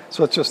did it.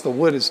 So it's just the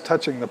wood is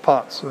touching the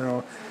pots,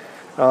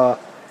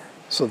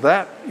 So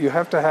that you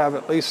have to have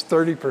at least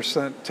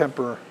 30%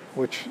 temper,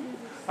 which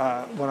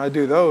when I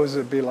do those,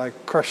 it'd be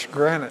like crushed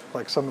granite,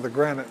 like some of the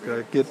granite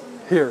I get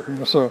here.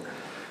 So,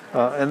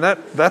 and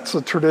that's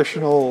a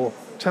traditional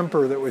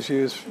temper that was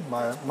used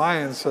by my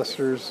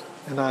ancestors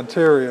in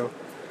Ontario.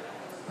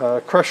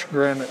 Crushed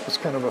granite was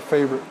kind of a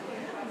favorite.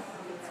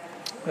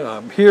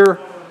 Here,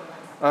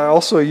 I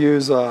also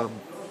use a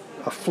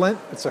flint.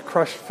 It's a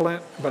crushed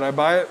flint, but I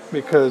buy it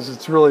because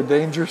it's really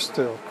dangerous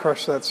to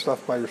crush that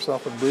stuff by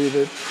yourself and breathe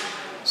it.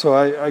 So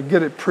I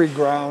get it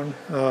pre-ground.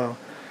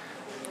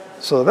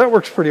 So that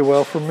works pretty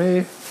well for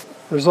me.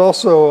 There's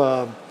also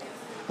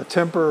a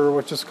temper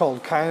which is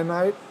called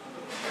kyanite,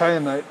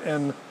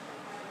 and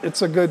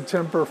it's a good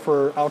temper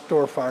for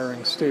outdoor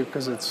firings too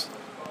because it's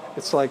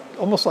like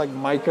almost like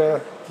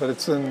mica, but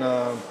it's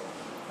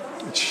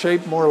it's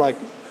shaped more like,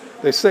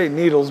 they say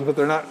needles, but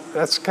they're not.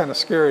 That's kind of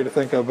scary to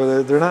think of,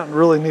 but they're not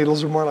really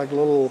needles. They're more like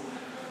little.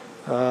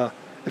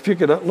 If you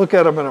could look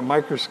at them in a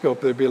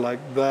microscope, they'd be like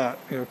that.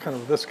 Kind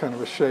of this kind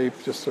of a shape,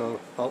 just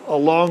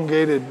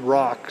elongated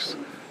rocks.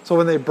 So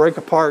when they break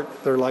apart,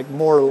 they're like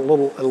more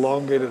little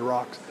elongated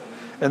rocks,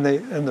 and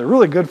they're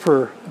really good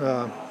for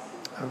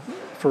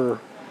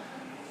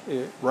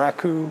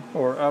raku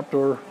or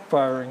outdoor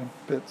firing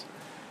bits.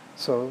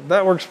 So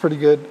that works pretty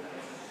good.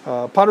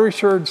 Pottery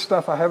sherd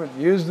stuff I haven't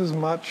used as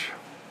much.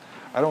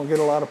 I don't get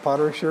a lot of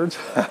pottery sherds.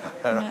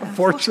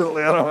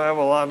 Unfortunately, I don't have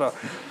a lot of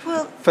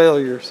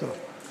failure. So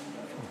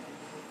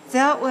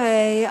that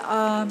way,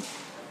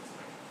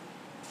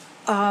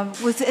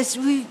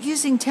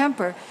 using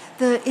temper,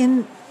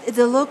 in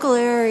the local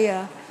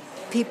area,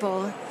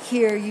 people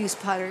here use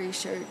pottery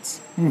sherds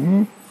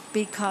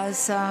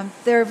because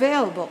they're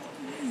available,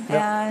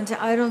 and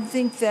I don't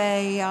think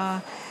they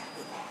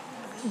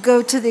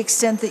go to the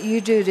extent that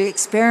you do to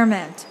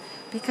experiment,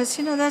 because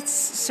that's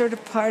sort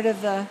of part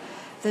of the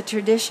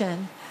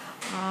tradition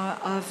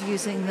of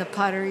using the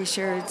pottery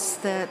sherds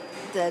that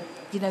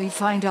you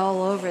find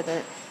all over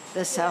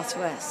the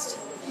Southwest.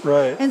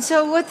 Right. And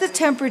so what the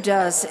temper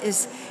does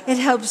is it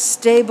helps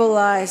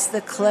stabilize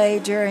the clay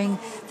during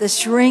the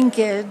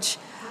shrinkage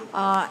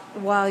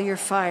while you're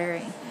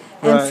firing.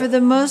 And Right. for the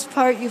most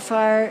part, you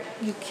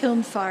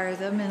kiln fire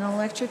them in an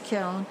electric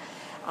kiln,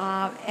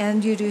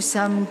 and you do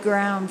some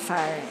ground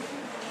firing.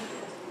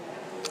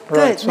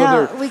 Right. Good. So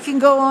now we can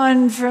go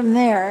on from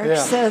there. Yeah.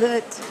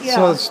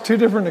 So it's two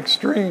different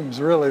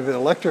extremes, really. The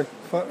electric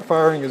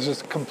firing is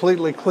just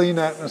completely clean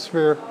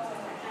atmosphere.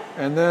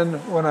 And then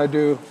when I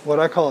do what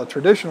I call a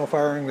traditional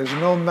firing, there's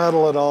no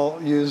metal at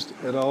all used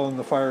at all in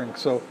the firing.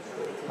 So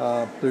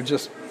they're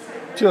just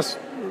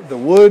the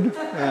wood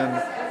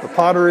and the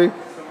pottery,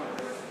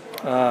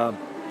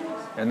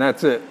 and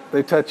that's it.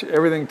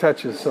 Everything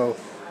touches. So,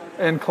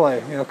 and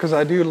clay, because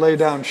I do lay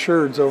down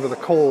sherds over the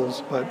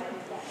coals. But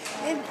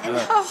and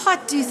how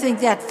hot do you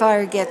think that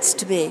fire gets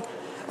to be,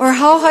 or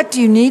how hot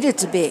do you need it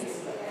to be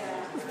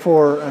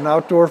for an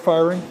outdoor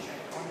firing?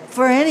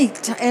 For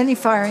any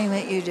firing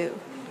that you do.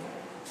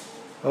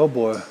 Oh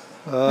boy.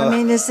 I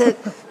mean, is it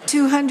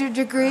 200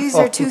 degrees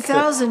or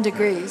 2,000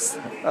 degrees?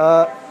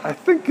 I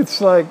think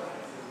it's like,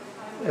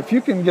 if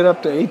you can get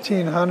up to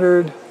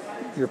 1,800,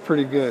 you're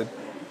pretty good.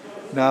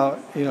 Now,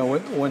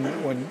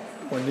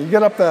 when you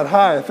get up that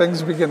high,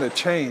 things begin to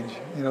change.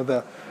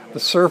 The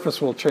surface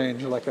will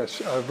change, like a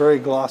very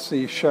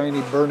glossy,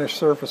 shiny, burnished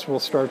surface will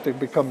start to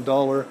become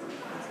duller.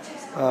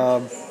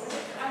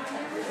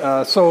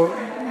 So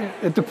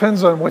it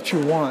depends on what you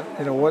want,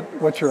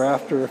 what you're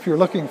after. If you're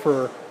looking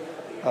for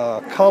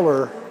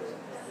color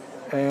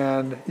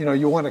and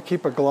you want to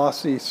keep a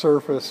glossy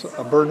surface,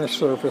 a burnished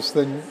surface,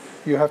 then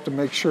you have to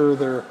make sure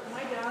they're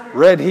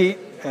red heat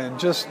and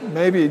just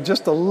maybe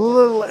just a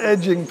little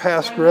edging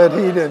past red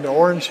heat into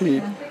orange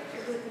heat.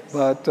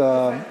 But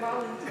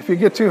if you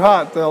get too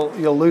hot,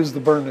 you'll lose the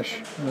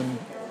burnish. And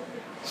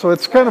so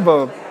it's kind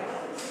of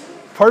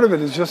part of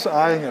it is just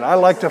eyeing it. I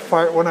like to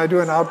fire, when I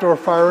do an outdoor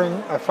firing,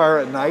 I fire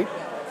at night.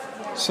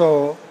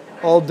 So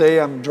all day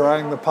I'm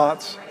drying the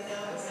pots.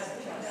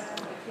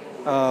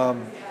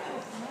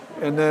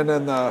 And then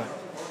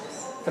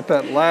at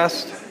that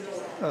last,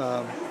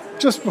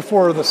 just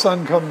before the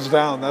sun comes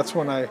down, that's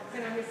when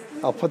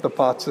I'll put the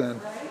pots in.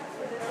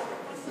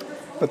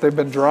 But they've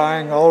been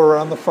drying all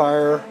around the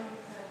fire,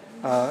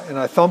 and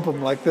I thump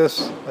them like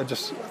this. I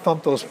just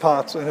thump those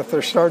pots, and if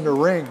they're starting to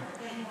ring,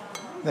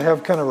 they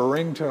have kind of a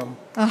ring to them.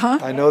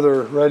 I know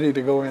they're ready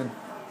to go in.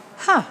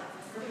 Huh.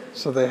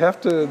 So they have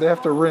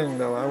to ring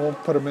though. I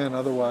won't put them in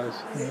otherwise.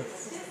 Yeah.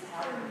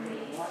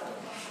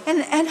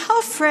 And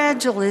how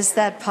fragile is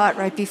that pot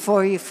right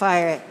before you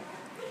fire it?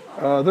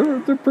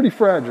 They're pretty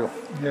fragile.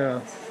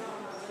 Yeah.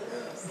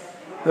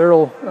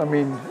 I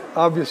mean,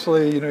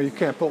 obviously, you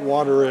can't put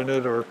water in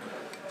it, or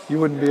you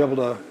wouldn't be able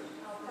to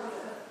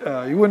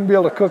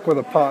cook with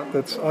a pot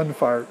that's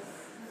unfired.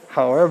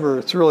 However,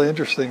 it's really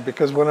interesting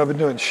because when I've been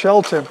doing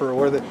shell temper,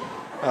 where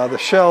the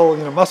shell,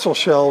 mussel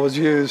shell was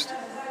used,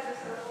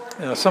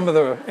 some of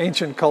the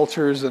ancient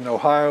cultures in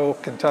Ohio,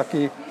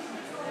 Kentucky,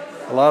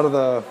 a lot of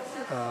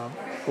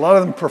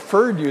them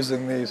preferred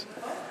using these,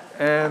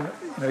 and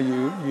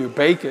you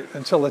bake it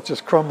until it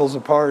just crumbles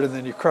apart, and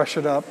then you crush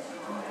it up.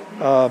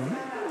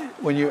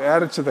 When you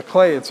add it to the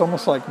clay, it's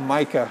almost like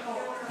mica.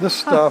 This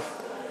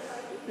stuff,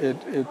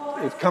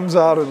 it comes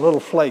out in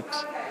little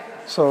flakes.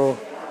 So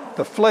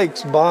the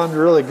flakes bond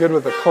really good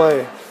with the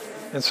clay,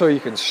 and so you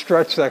can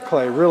stretch that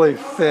clay really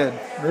thin,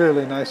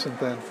 really nice and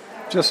thin,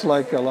 just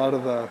like a lot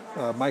of the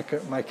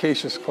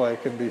micaceous clay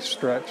can be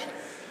stretched.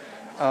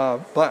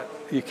 But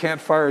you can't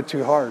fire it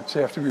too hard, so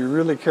you have to be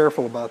really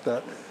careful about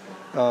that.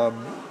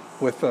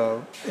 With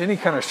any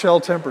kind of shell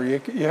temper,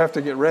 you have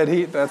to get red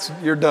heat.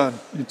 You're done.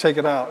 You take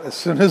it out as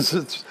soon as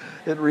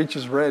it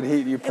reaches red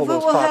heat. You pull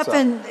those pots out. What will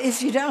happen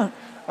if you don't?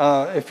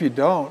 If you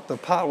don't, the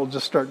pot will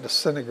just start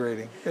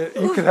disintegrating.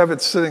 You could have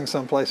it sitting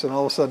someplace, and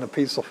all of a sudden a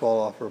piece will fall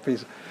off, or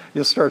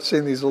you'll start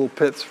seeing these little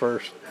pits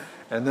first,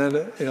 and then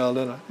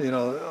the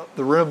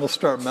rim will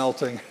start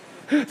melting.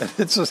 And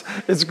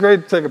it's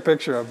great to take a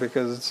picture of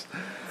because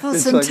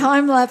some like,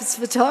 time-lapse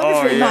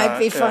photography might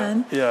be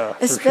fun. Yeah,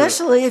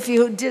 especially if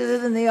you did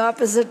it in the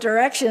opposite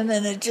direction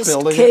and it just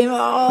came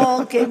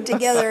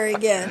together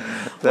again.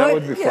 That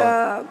would be fun.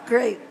 Yeah,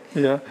 great.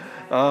 Yeah.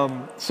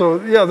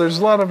 There's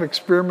a lot of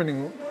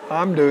experimenting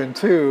I'm doing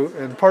too,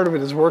 and part of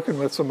it is working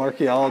with some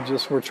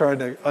archaeologists. We're trying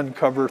to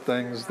uncover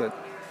things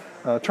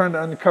trying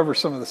to uncover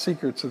some of the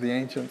secrets of the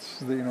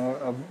ancients,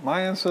 of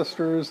my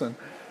ancestors, and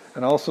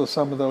also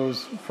some of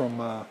those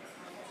from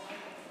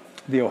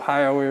the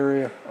Ohio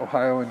area,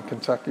 Ohio and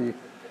Kentucky.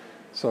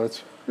 So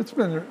it's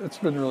been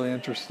really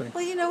interesting.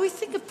 Well, we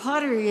think of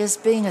pottery as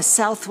being a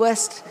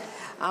Southwest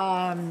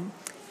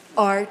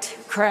art,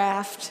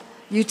 craft,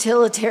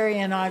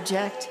 utilitarian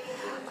object.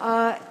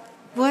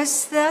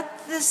 Was that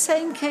the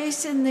same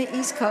case in the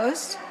East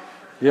Coast?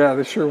 Yeah,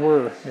 they sure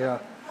were, yeah.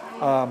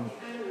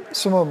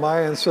 Some of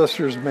my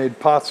ancestors made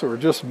pots that were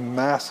just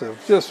massive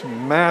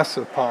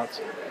pots.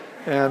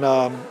 And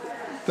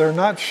they're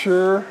not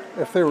sure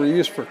if they were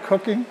used for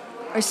cooking.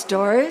 Or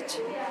storage?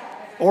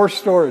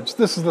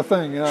 This is the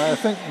thing. I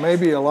think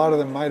maybe a lot of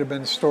them might have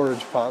been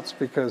storage pots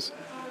because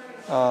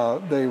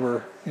they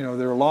were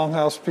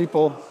longhouse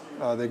people.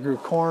 They grew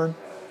corn.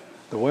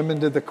 The women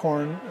did the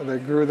corn. They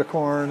grew the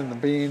corn and the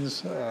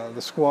beans, the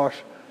squash,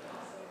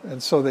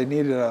 and so they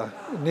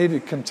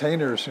needed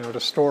containers, to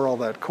store all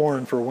that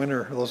corn for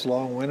winter, those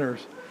long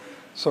winters.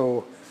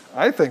 So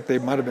I think they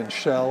might have been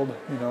shelled,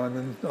 and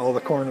then all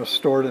the corn was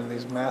stored in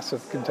these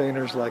massive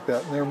containers like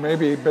that, and they were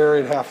maybe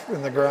buried half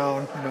in the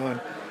ground,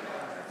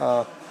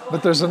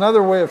 But there's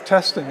another way of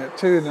testing it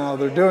too. Now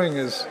they're doing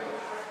is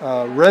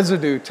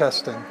residue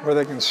testing, where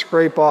they can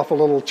scrape off a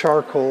little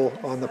charcoal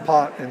on the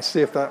pot and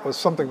see if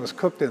something was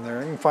cooked in there.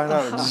 You can find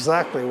out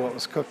exactly what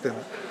was cooked in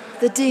it.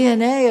 The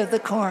DNA of the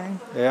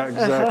corn. Yeah,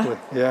 exactly.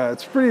 Yeah,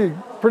 it's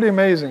pretty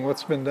amazing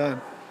what's been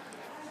done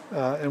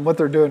and what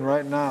they're doing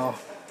right now.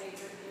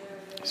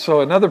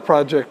 So another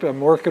project, I'm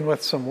working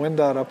with some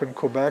Wyandot up in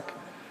Quebec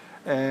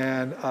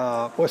and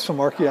with some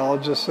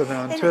archaeologists in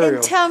Ontario.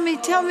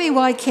 And tell me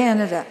why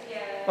Canada?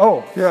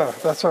 Oh, yeah,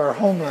 that's our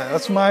homeland.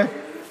 That's my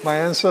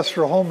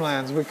ancestral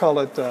homelands. We call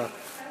it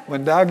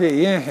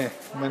Wendageyehe.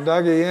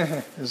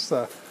 Wendageyehe is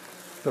the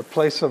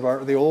place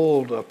of the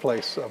old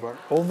place of our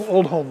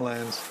old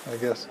homelands, I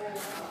guess.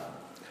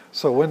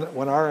 So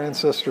when our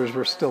ancestors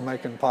were still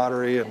making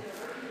pottery and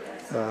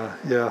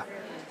yeah.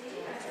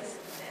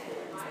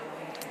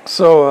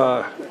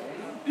 So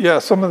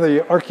some of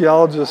the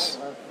archaeologists,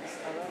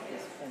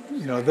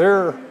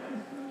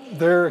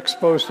 they're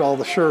exposed to all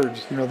the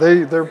sherds.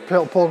 They're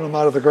pulling them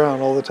out of the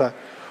ground all the time,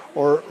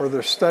 or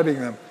they're studying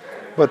them,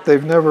 but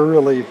they've never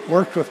really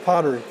worked with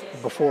pottery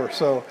before.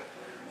 So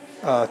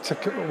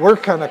we're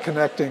kind of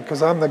connecting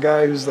because I'm the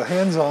guy who's the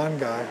hands-on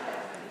guy,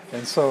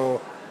 and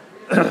so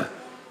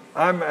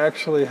I'm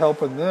actually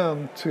helping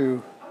them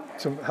to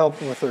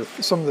help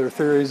with some of their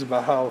theories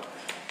about how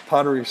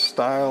pottery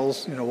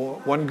styles.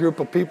 One group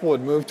of people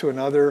would move to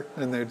another,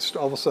 and they'd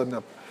all of a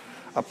sudden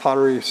a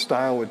pottery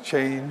style would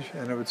change,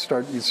 and you'd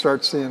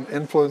start seeing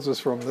influences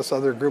from this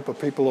other group of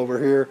people over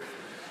here.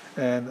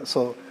 And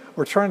so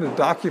we're trying to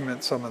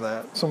document some of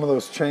that, some of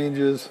those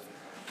changes,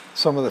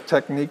 some of the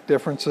technique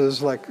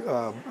differences. Like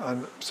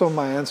on some of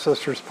my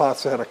ancestors'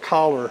 pots, they had a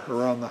collar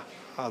around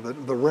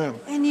the rim.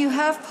 And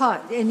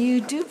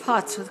you do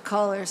pots with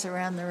collars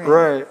around the rim.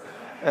 Right.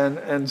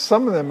 And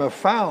some of them have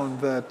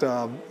found that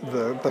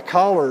the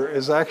collar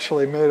is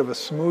actually made of a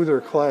smoother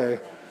clay,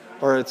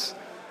 or it's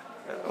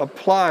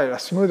a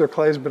smoother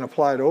clay has been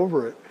applied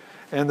over it.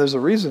 And there's a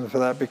reason for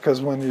that,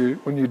 because when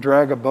you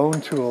drag a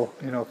bone tool,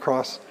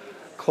 across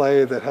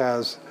clay that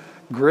has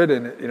grit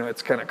in it,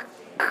 it's kind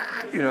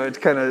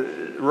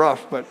of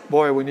rough, but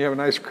boy, when you have a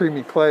nice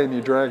creamy clay and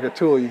you drag a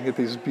tool, you can get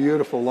these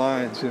beautiful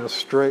lines,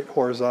 straight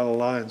horizontal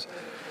lines.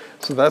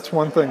 So that's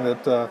one thing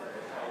that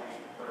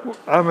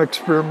I'm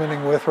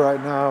experimenting with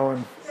right now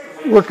and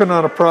working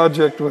on a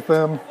project with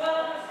them.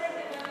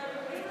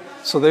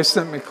 So they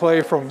sent me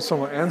clay from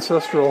some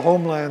ancestral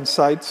homeland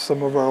sites,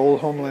 some of our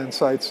old homeland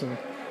sites, and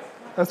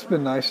that's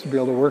been nice to be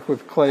able to work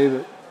with clay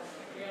that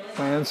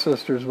my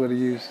ancestors would have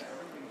used.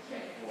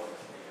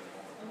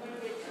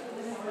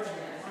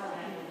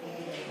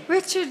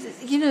 Richard,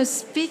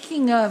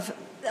 speaking of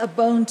a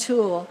bone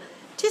tool,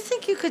 do you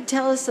think you could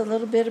tell us a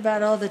little bit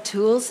about all the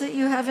tools that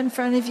you have in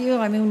front of you?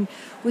 I mean,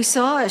 we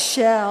saw a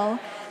shell,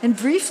 and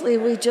briefly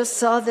we just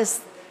saw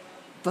this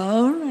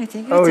bone. I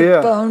think it's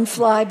a bone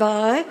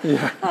flyby.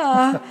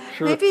 Yeah.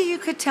 Sure. Maybe you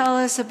could tell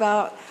us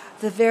about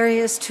the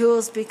various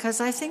tools,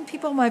 because I think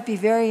people might be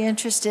very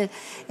interested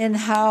in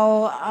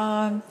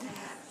how,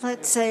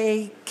 let's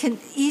say,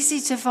 easy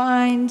to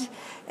find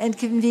and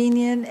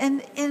convenient,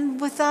 and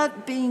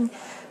without being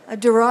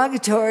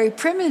derogatory,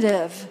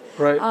 primitive,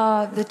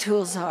 right. The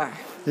tools are.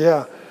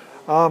 Yeah.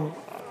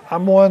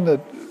 I'm one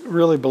that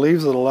really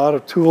believes that a lot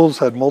of tools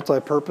had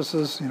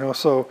multi-purposes,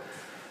 so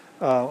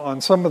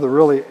on some of the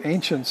really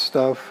ancient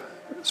stuff,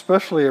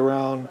 especially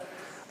around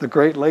the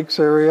Great Lakes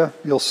area,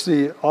 you'll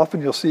see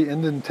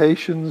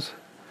indentations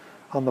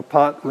on the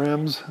pot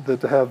rims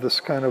that have this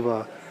kind of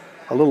a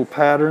little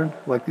pattern,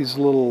 like these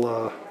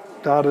little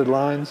dotted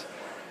lines.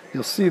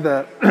 You'll see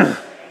that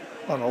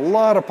on a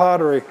lot of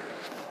pottery.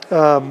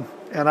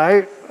 And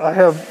I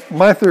have,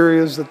 my theory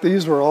is that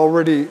these were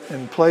already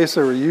in place.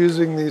 They were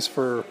using these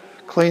for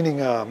cleaning,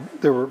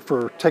 they were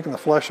for taking the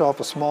flesh off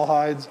of small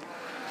hides.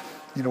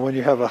 When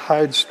you have a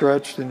hide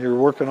stretched and you're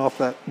working off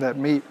that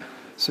meat,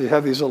 so you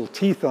have these little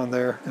teeth on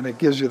there, and it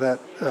gives you that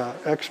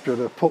extra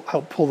to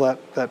help pull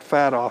that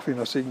fat off,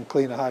 so you can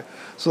clean a hide.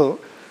 So,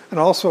 and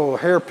also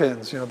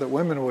hairpins, that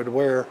women would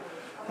wear,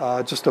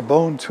 just a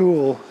bone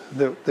tool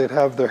that they'd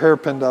have their hair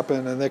pinned up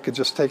in, and they could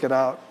just take it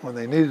out when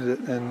they needed it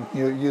and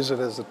use it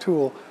as a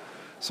tool.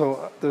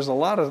 So there's a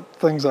lot of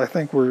things I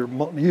think were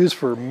used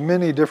for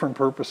many different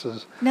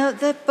purposes. Now,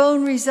 that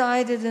bone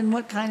resided in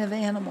what kind of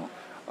animal?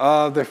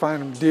 They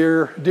find them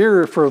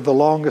deer for the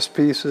longest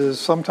pieces,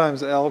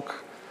 sometimes elk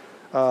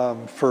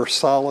for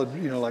solid,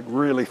 like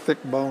really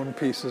thick bone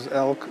pieces,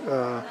 elk.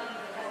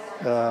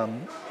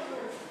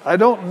 I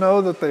don't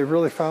know that they've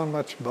really found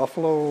much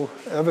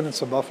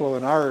evidence of buffalo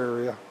in our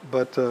area,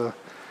 but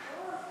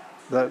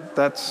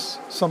that's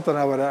something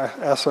I would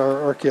ask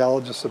our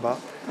archaeologists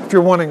about if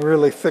you're wanting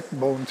really thick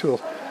bone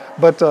tools.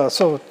 But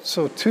so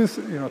teeth,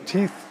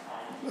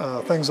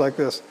 things like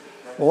this.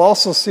 We'll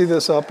also see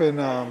this up in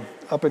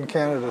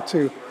Canada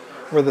too,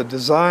 where the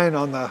design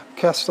on the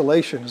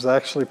castellation is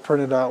actually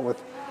printed out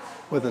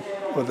with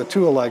a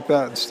tool like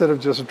that. Instead of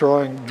just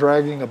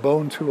dragging a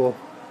bone tool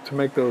to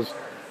make those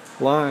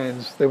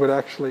lines, they would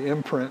actually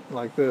imprint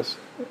like this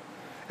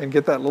and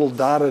get that little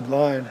dotted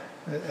line,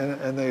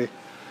 and they,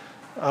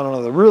 I don't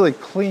know, they're really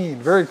clean,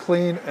 very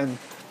clean, and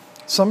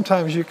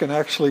sometimes you can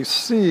actually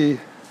see,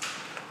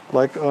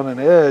 like on an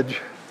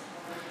edge,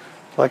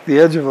 like the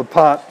edge of a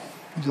pot,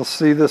 you'll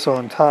see this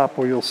on top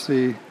where you'll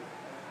see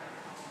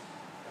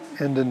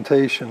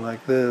indentation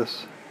like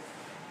this.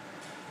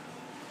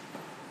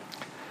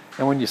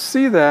 And when you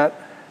see that,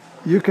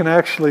 you can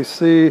actually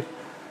see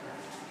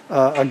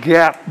a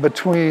gap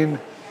between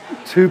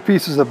two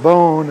pieces of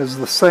bone is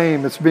the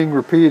same. It's being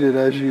repeated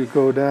as you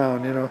go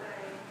down,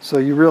 So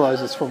you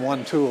realize it's from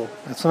one tool.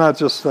 It's not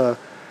just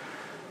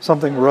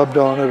something rubbed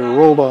on it or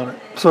rolled on it.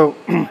 So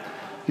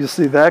you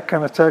see that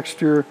kind of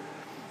texture.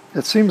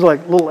 It seems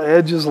like little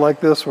edges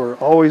like this were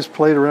always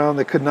played around.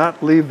 They could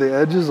not leave the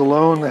edges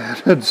alone.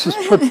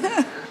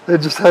 They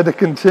just had to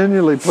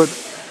continually put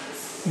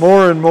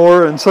more and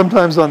more. And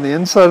sometimes on the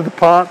inside of the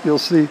pot, you'll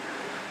see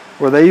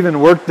where they even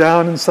work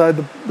down inside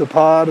the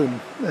pot and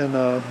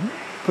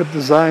put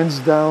designs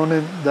down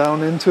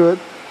into it.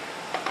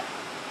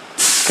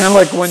 Kind of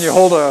like when you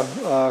hold a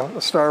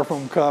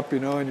styrofoam cup,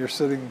 and you're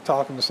sitting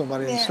talking to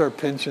somebody and you start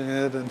pinching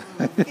it, and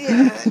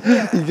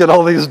you get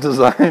all these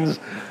designs.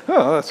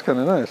 Oh, that's kind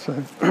of nice.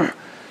 And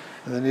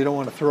then you don't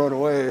want to throw it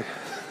away.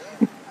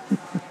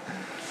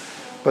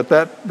 But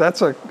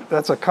that's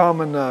a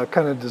common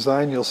kind of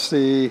design you'll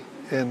see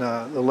in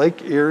the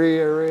Lake Erie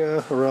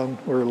area, around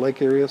where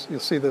Lake Erie is. You'll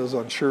see those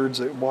on sherds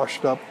that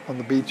washed up on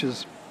the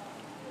beaches.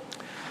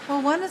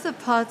 Well, one of the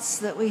pots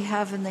that we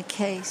have in the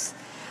case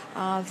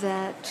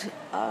that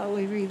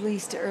we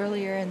released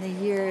earlier in the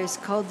year is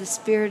called the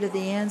Spirit of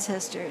the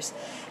Ancestors.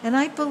 And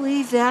I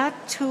believe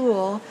that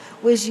tool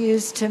was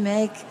used to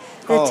make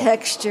the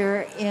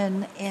texture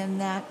in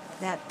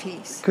that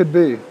piece. Could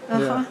be, Uh-huh.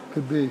 yeah,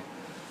 could be.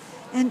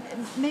 And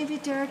maybe,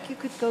 Derek, you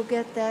could go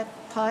get that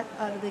pot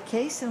out of the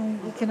case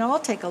and we can all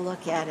take a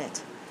look at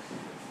it.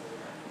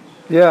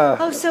 Yeah.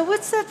 Oh, so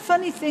what's that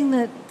funny thing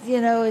that,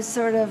 is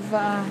sort of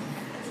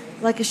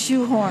like a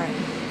shoehorn?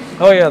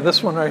 Oh yeah,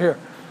 this one right here.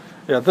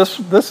 Yeah, this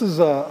is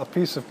a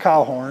piece of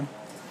cow horn,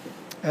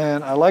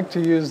 and I like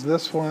to use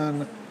this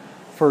one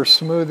for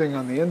smoothing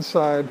on the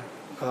inside.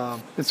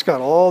 It's got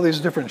all these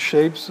different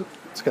shapes.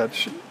 It's got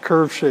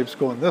curved shapes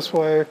going this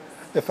way,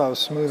 if I was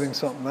smoothing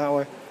something that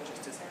way.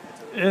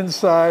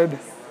 Inside,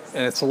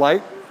 and it's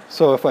light,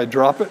 so if I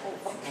drop it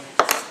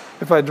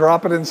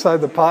inside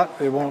the pot,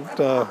 it won't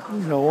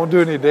do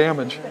any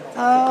damage.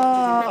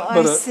 Oh,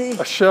 But I see.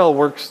 a shell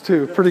works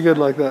too, pretty good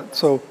like that.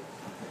 So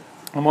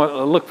I'm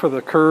gonna look for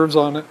the curves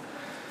on it.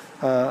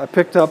 I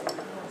picked up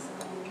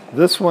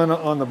this one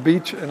on a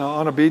beach in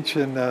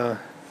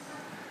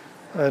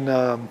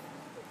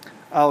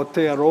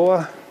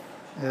Aotearoa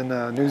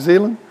in New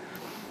Zealand,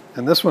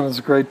 and this one is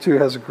great too.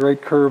 It has a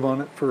great curve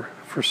on it for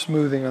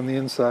smoothing on the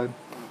inside.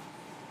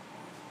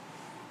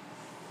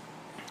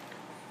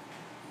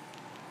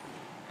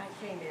 I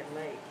came in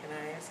late. Can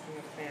I ask you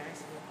a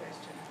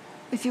question?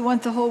 If you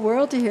want the whole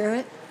world to hear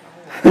it.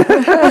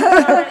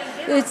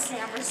 It's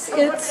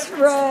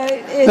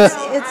right. It's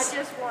I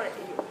just want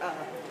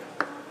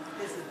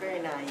this is very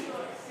naive.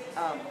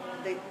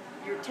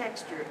 Your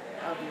texture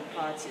of your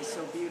pots is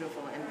so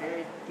beautiful and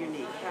very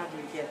unique. How do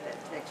you get that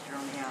texture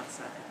on the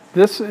outside?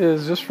 This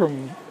is just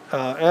from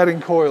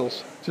adding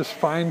coils, just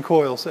fine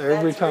coils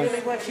every time.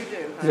 That's really what you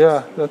do, huh?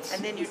 Yeah, that's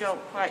And then you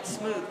don't quite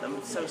smooth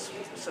them so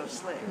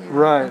slick.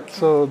 right.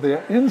 So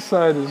the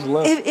inside is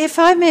less. If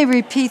I may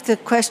repeat the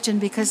question,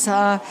 because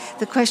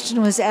the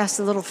question was asked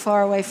a little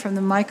far away from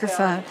the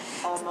microphone.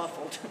 All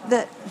muffled.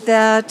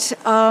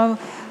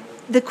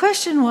 The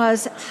question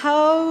was,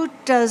 how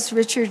does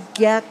Richard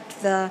get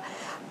the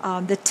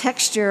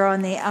texture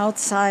on the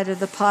outside of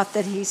the pot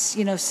that he's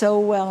so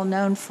well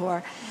known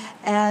for?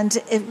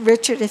 And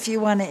Richard, if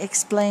you want to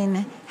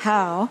explain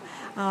how,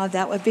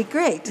 that would be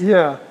great.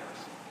 Yeah.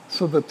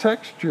 So the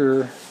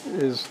texture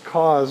is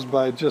caused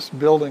by just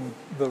building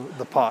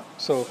the pot.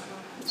 So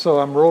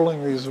I'm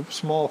rolling these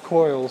small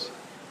coils,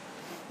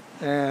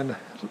 and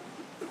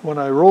when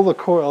I roll the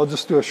coil, I'll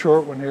just do a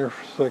short one here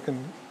so I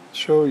can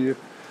show you.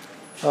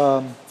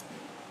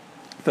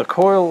 The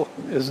coil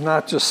is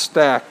not just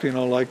stacked,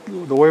 like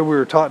the way we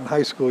were taught in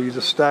high school. You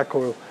just stack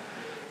coil.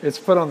 It's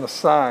put on the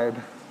side.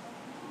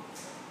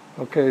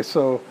 Okay,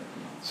 so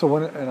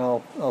when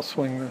I'll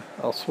swing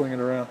it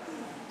around.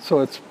 So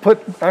it's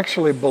put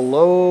actually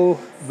below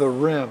the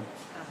rim.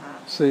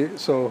 See,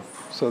 so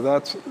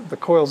that's the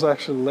coil's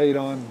actually laid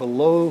on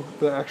below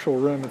the actual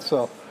rim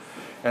itself,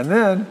 and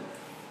then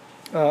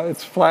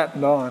it's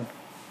flattened on.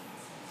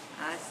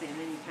 I see, and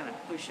then you kind of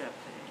push up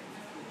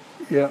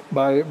Yeah,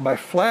 by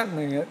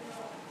flattening it,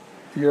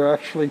 you're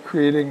actually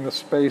creating the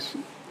space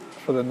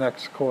for the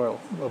next coil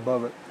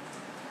above it.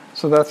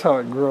 So that's how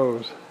it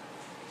grows.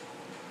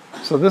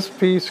 So this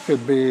piece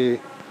could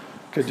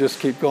just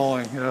keep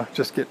going,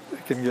 it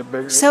can get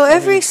bigger. So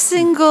every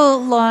single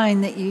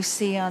line that you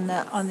see on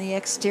the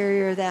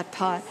exterior of that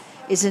pot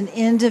is an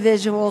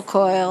individual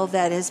coil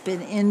that has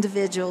been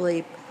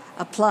individually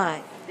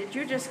applied. Did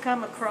you just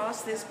come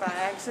across this by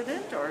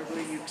accident, or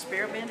were you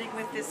experimenting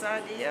with this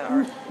idea?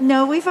 Or?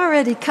 No, we've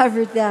already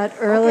covered that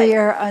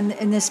earlier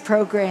in this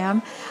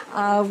program,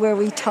 where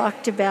we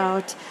talked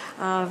about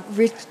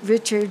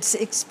Richard's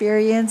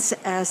experience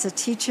as a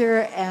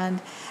teacher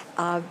and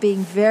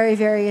being very,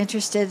 very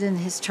interested in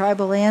his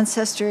tribal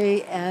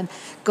ancestry and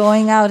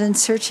going out and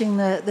searching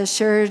the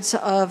sherds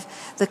of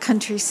the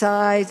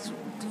countryside,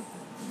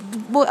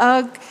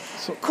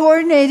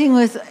 coordinating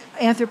with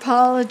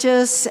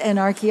anthropologists and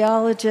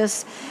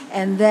archaeologists,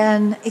 and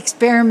then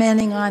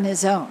experimenting on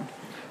his own.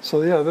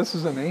 So yeah, this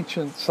is an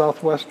ancient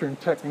southwestern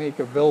technique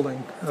of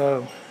building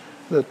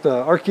that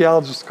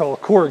archaeologists call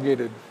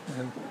corrugated,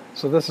 and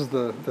so this is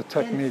the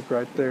technique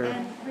right there.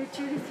 And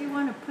Richard, if you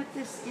want to put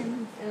this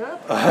in,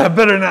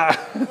 better not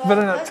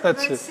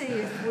touch it. Let's see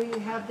if we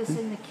have this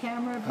in the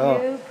camera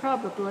view.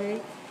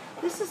 Probably.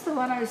 This is the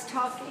one I was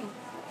talking.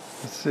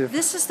 Let's see if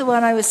This is the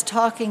one I was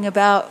talking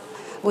about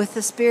with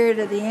the Spirit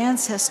of the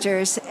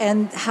Ancestors,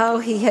 and how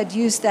he had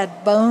used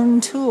that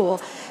bone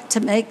tool to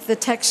make the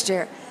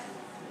texture.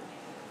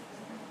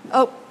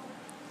 Oh,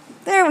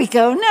 there we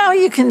go. Now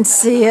you can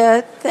see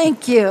it.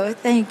 Thank you.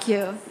 Thank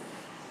you.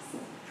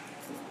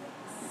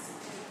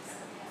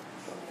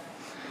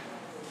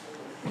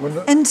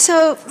 And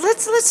so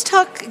let's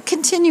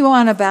continue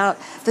on about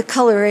the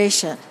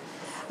coloration.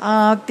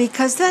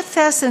 because that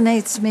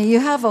fascinates me. You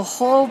have a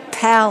whole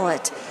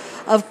palette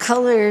of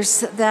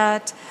colors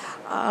that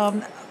are,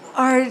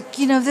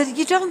 that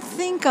you don't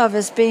think of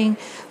as being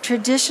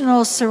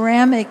traditional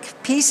ceramic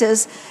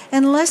pieces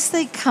unless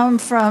they come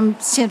from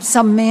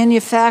some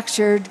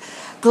manufactured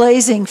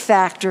glazing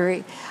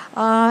factory.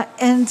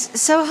 And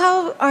so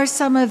how are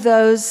some of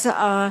those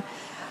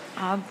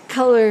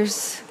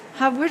colors,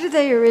 where do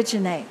they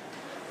originate?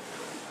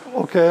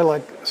 Okay,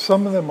 like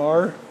some of them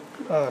are,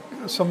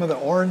 some of the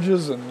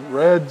oranges and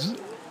reds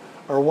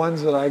are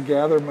ones that I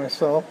gather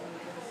myself,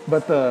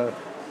 but the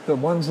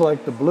ones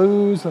like the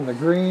blues and the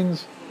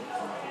greens,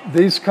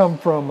 these come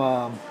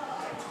from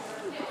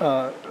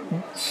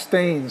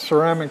stains,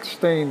 ceramic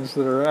stains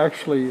that are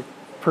actually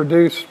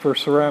produced for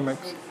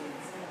ceramics.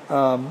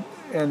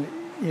 And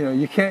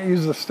you can't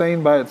use the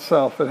stain by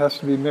itself. It has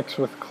to be mixed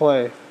with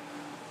clay.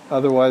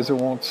 Otherwise it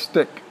won't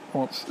stick.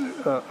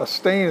 A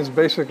stain is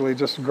basically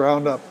just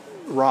ground up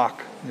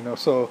rock,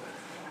 so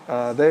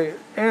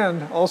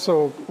and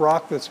also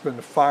rock that's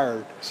been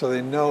fired, so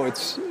they know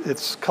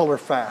it's color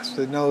fast.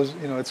 It knows,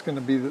 it's going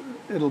to be,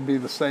 it'll be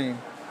the same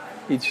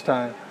each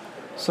time.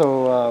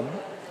 So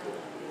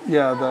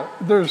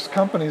there's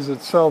companies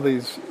that sell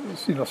these,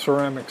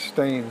 ceramic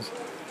stains,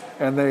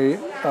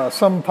 and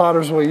some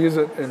potters will use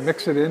it and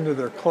mix it into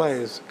their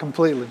clays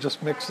completely.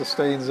 Just mix the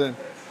stains in,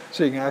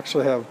 so you can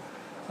actually have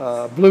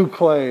blue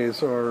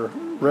clays or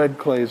red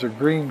clays or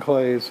green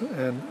clays,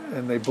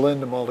 and they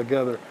blend them all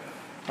together.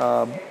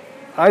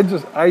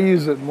 I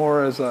use it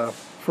more as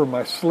for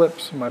my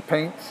slips, my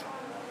paints,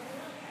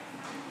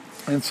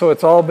 and so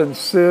it's all been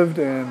sieved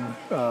and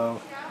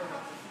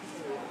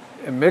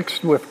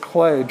mixed with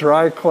clay,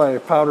 dry clay,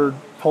 powdered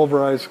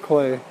pulverized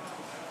clay,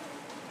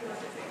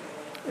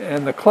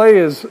 and the clay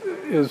is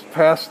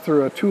passed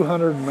through a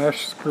 200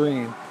 mesh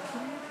screen,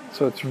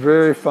 so it's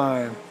very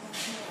fine.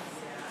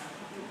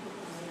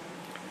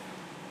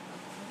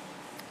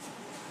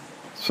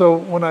 So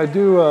when I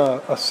do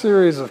a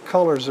series of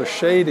colors or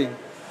shading,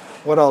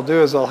 what I'll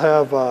do is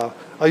I'll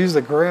use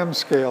the gram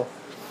scale,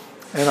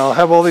 and I'll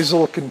have all these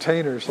little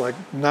containers, like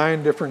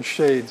 9 different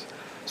shades.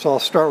 So I'll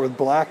start with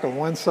black on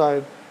one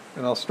side,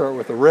 and I'll start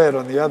with the red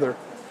on the other.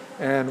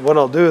 And what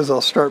I'll do is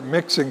I'll start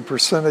mixing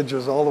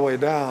percentages all the way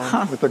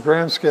down with the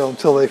gram scale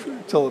until it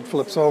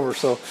flips over.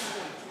 So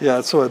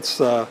so it's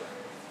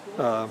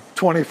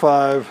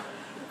 25,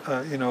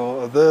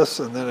 of this,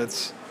 and then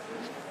it's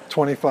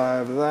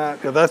 25 of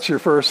that. That's your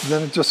first, and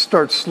then it just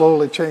starts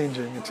slowly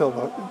changing until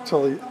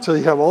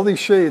you have all these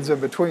shades in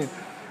between,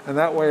 and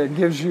that way it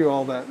gives you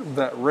all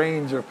that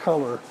range of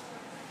color.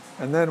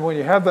 And then when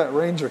you have that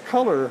range of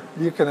color,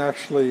 you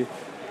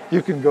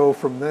can go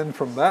from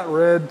that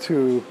red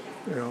to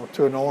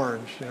an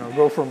orange.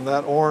 Go from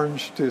that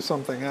orange to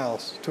something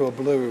else, to a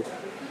blue.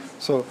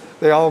 So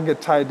they all get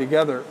tied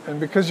together, and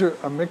because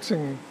I'm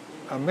mixing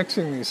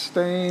these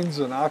stains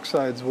and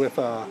oxides with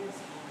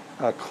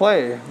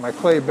clay, my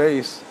clay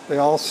base, they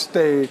all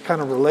stay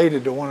kind of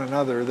related to one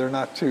another. They're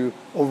not too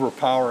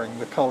overpowering.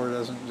 The color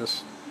doesn't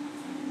just,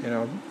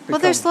 Well,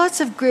 there's lots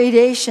of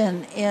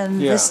gradation in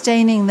the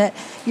staining that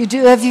you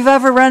do. Have you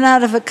ever run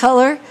out of a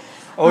color?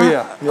 Oh,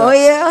 yeah. Oh,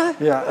 yeah?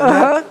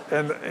 Yeah,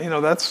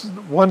 and that's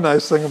one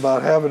nice thing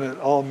about having it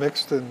all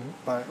mixed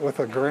with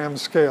a gram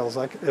scale. Is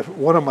like if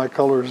one of my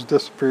colors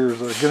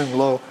disappears or getting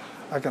low,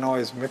 I can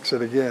always mix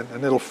it again,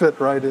 and it'll fit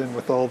right in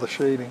with all the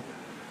shading.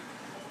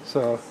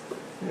 So,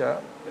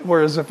 yeah.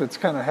 Whereas if it's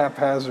kind of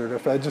haphazard,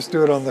 if I just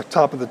do it on the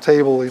top of the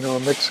table,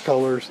 mix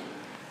colors,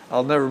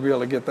 I'll never be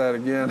able to get that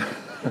again.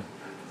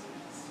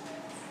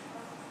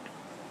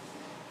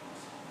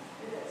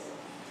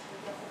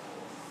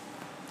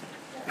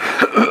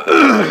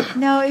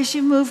 Now, as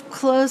you move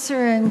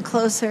closer and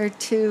closer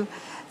to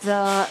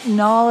the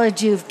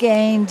knowledge you've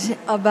gained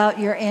about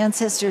your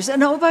ancestors,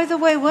 and oh, by the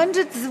way, when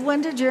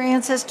did your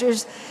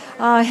ancestors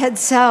head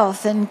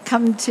south and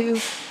come to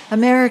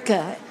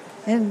America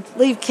and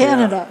leave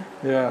Canada?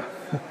 Yeah.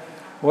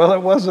 Well,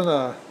 it wasn't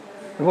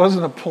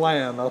a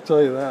plan. I'll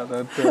tell you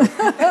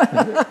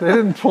that. They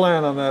didn't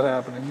plan on that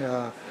happening.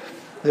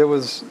 It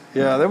was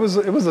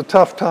a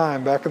tough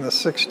time back in the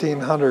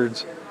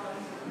 1600s.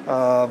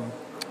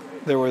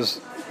 There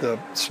was the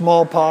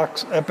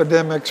smallpox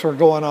epidemics were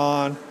going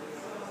on.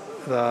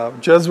 The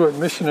Jesuit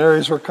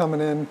missionaries were coming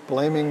in,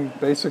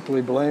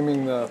 basically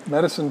blaming the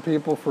medicine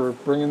people for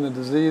bringing the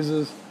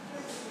diseases.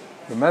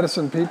 The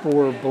medicine people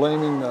were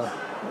blaming the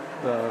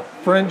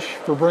French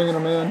for bringing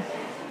them in.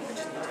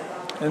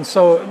 And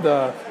so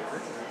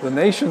the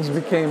nations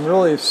became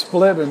really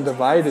split and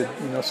divided.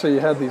 So you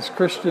had these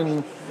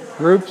Christian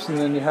groups, and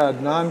then you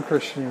had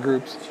non-Christian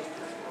groups,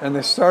 and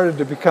they started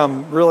to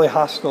become really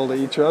hostile to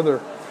each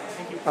other.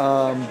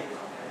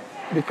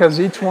 Because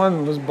each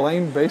one was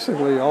blamed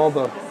basically all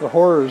the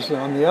horrors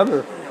on the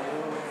other.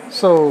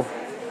 So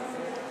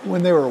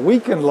when they were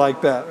weakened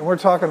like that, and we're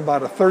talking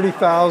about a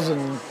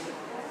 30,000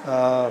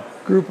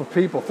 group of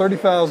people,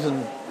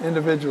 30,000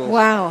 individuals.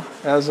 Wow.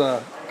 As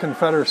a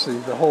confederacy,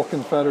 the whole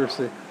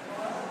confederacy.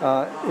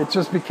 It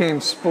just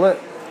became split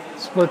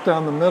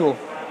down the middle.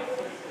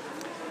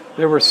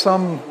 there were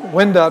some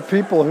Wyandot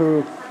people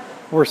who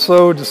were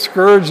so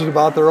discouraged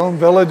about their own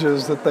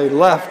villages that they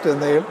left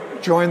and they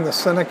joined the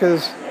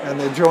Senecas and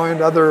they joined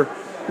other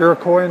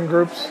Iroquoian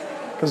groups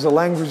because the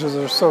languages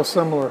are so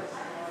similar.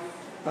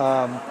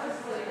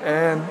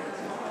 And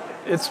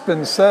it's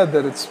been said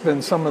that it's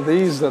been some of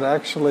these that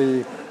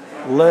actually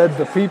led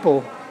the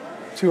people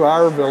to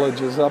our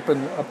villages up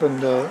in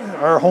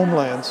our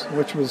homelands,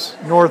 which was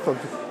north of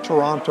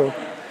Toronto.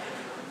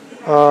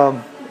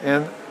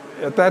 And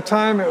at that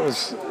time, it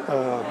was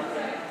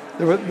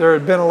there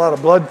had been a lot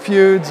of blood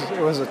feuds. It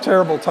was a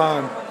terrible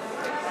time.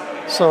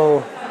 So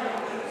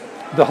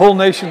the whole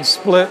nation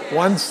split.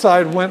 One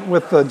side went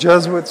with the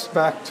Jesuits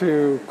back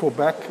to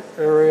Quebec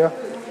area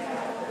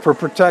for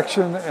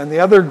protection, and the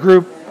other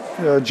group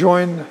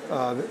joined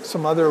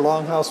some other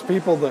Longhouse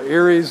people, the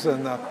Eries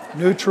and the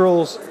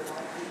Neutrals,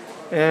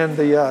 and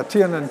the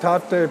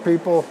Tianantate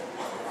people,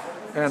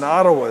 and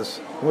Ottawas,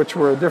 which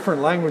were a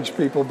different language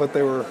people, but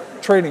they were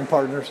trading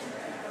partners,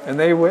 and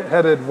they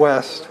headed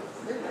west.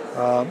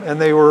 And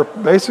they were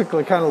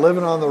basically kind of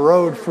living on the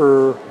road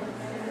for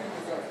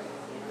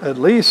at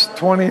least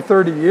 20,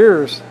 30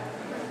 years,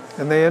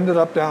 and they ended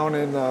up down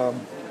in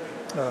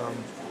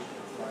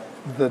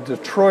the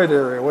Detroit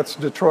area. What's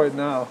Detroit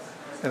now?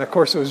 And of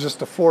course, it was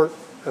just a fort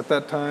at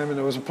that time, and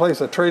it was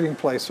a trading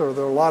place, so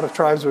there were a lot of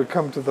tribes that would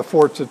come to the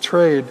fort to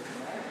trade.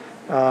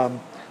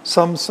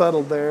 Some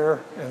settled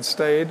there and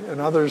stayed, and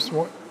others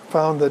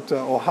found that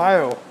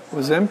Ohio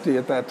was empty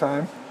at that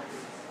time,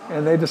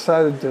 and they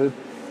decided to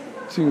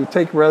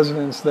take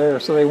residence there.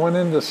 So they went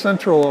into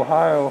central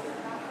Ohio,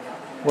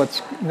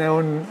 what's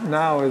known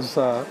now as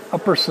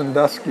Upper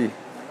Sandusky,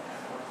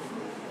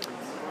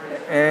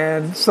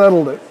 and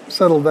settled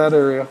that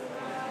area.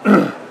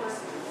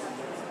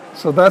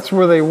 So that's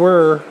where they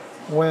were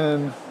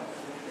when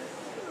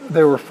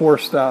they were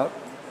forced out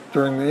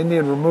during the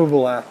Indian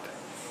Removal Act.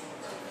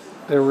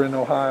 They were in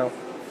Ohio.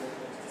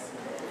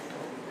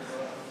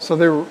 So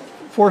they were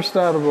forced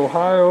out of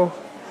Ohio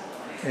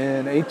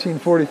in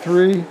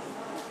 1843.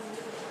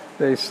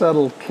 They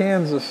settled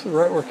Kansas,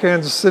 right where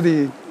Kansas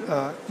City,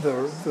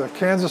 the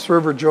Kansas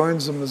River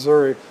joins the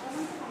Missouri.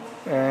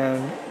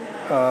 And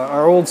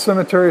our old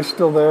cemetery is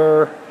still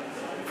there.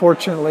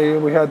 Fortunately,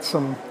 we had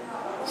some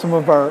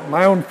of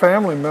my own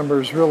family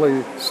members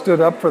really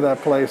stood up for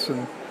that place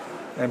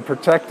and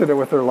protected it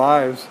with their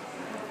lives.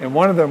 And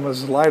one of them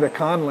was Lida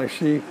Conley.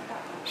 She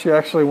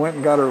actually went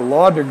and got her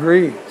law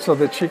degree so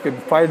that she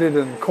could fight it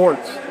in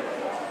courts.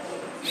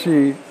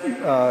 She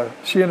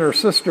and her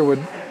sister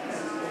would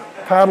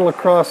paddle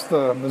across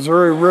the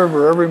Missouri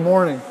River every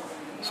morning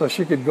so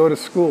she could go to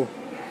school.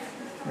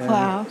 And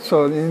wow.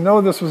 So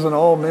this was an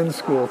all-men's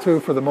school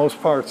too for the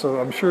most part, so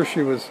I'm sure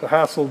she was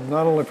hassled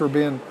not only for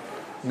being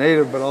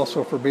Native but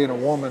also for being a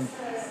woman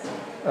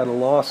at a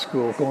law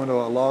school, going to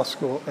a law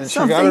school. And she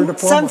got her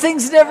diploma. Some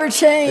things never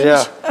change.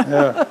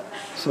 Yeah.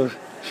 So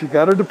she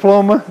got her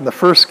diploma, and the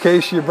first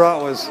case she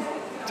brought was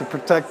to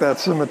protect that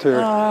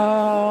cemetery.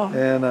 Oh.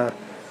 And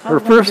her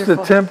first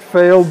attempt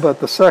failed, but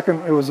the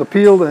second, it was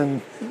appealed,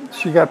 and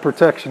she got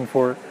protection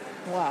for it.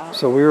 Wow.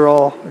 So we were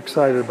all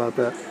excited about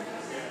that.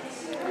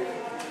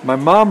 My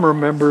mom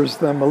remembers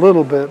them a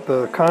little bit,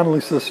 the Conley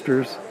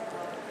sisters,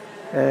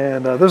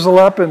 and there's a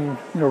lot been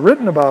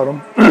written about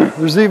them.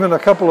 There's even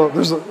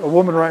there's a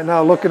woman right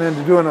now looking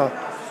into doing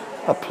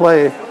a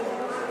play.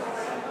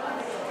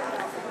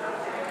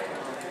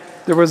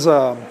 There was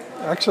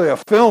actually a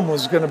film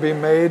was going to be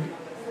made,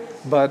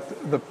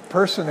 but the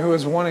person who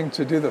was wanting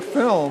to do the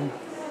film,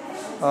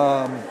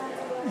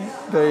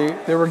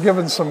 they were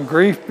given some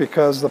grief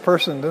because the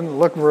person didn't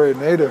look very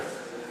Native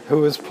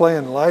who was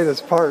playing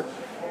Lida's part.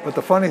 But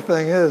the funny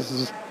thing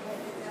is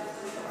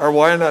our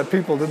Wyandot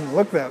people didn't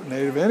look that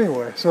Native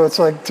anyway. So it's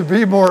like, to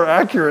be more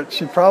accurate,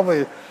 she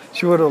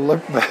would have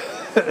looked better.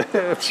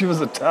 If she was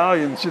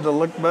Italian, she'd have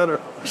looked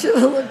better. She would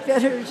have looked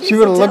better. She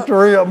would have looked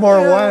more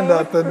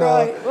Wyandot than...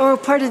 Right. Or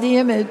part of the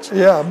image.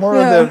 Yeah, more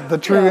of the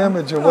true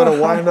image of what a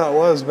Wyandot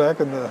was back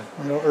in the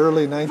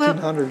early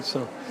 1900s.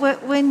 So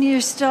when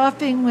you're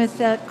stopping with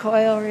that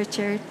coil,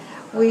 Richard,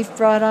 we've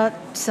brought out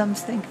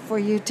something for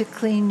you to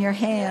clean your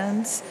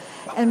hands.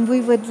 And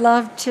we would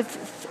love to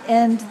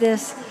end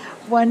this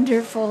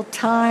wonderful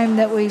time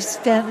that we've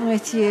spent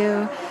with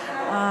you,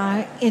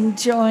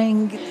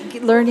 enjoying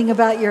learning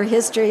about your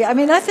history. I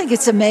mean, I think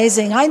it's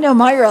amazing. I know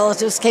my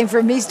relatives came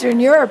from Eastern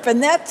Europe,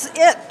 and that's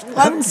it.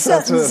 One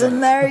sentence,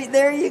 and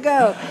there you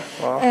go.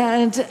 Wow.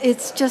 And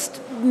it's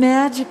just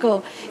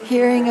magical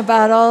hearing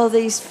about all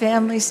these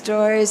family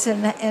stories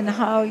and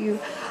how you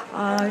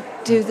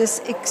do this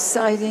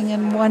exciting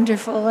and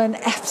wonderful and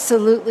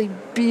absolutely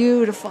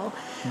beautiful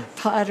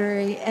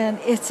pottery. And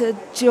it's a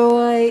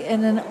joy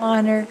and an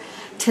honor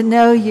to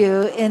know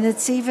you, and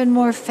it's even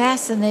more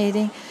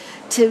fascinating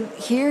to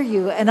hear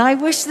you. And I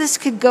wish this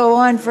could go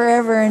on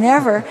forever and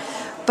ever,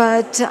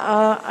 but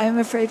I'm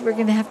afraid we're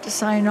going to have to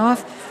sign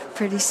off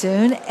pretty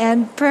soon,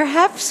 and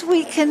perhaps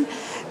we can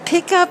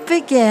pick up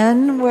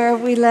again where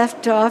we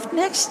left off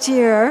next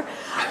year,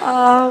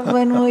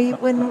 when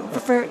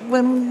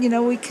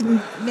we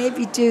can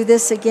maybe do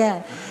this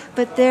again.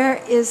 but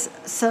there's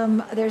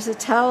a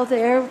towel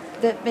there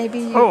that maybe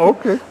you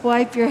Okay. can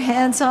wipe your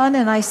hands on,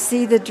 and I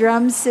see the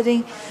drums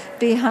sitting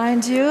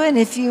behind you. And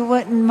if you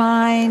wouldn't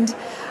mind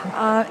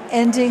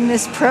ending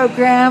this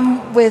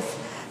program with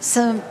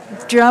some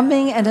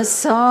drumming and a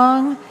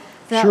song,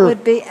 that Sure.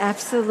 would be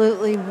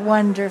absolutely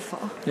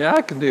wonderful. Yeah,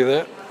 I can do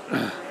that.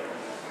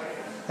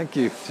 Thank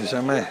you,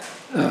 Jamais.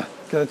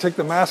 Can I take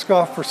the mask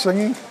off for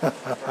singing?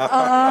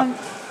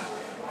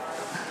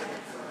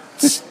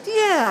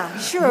 Yeah,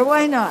 sure,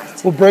 why not?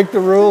 We'll break the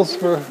rules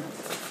for...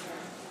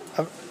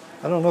 I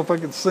don't know if I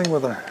can sing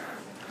with her.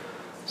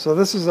 So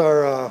this is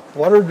our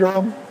water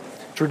drum,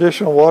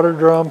 traditional water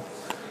drum.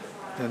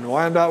 In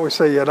Wyandot we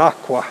say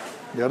Yarakwa,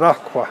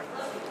 Yarakwa.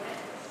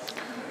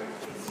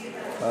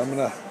 I'm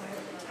gonna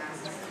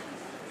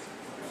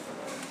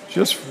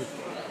just...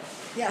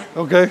 Yeah.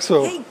 Okay,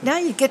 so Hey, now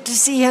you get to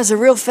see he has a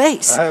real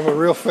face. I have a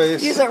real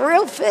face. He's a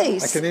real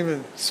face. I can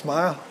even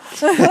smile.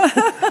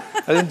 I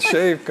didn't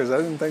shave because I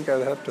didn't think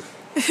I'd have to.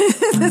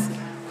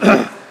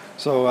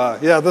 So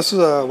yeah, this is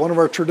one of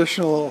our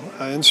traditional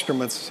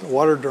instruments,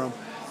 water drum.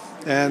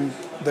 And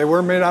they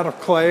were made out of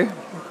clay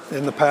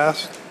in the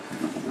past.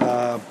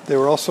 They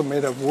were also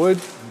made of wood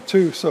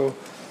too. So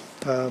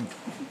I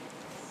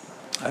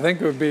think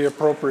it would be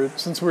appropriate,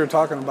 since we were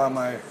talking about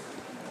my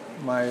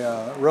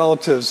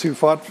relatives who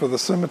fought for the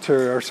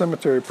cemetery, our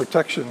cemetery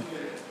protection,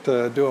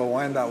 to do a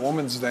Wyandot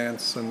woman's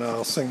dance, and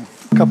I'll sing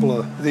a couple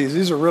of these.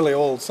 These are really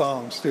old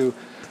songs too.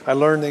 I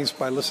learned these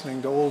by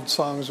listening to old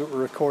songs that were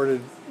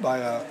recorded by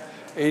a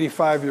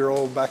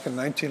 85-year-old back in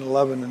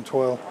 1911 and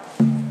 12.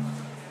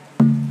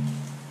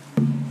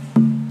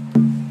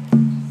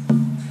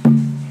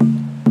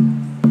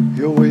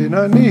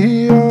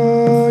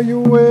 Yoenania,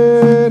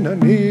 Yoenania,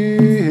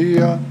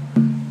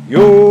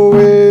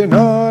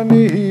 Yoenania,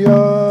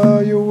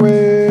 Yoenania,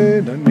 Yoenania,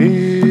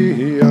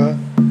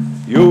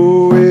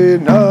 Yoenania,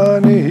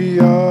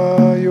 Yoenania,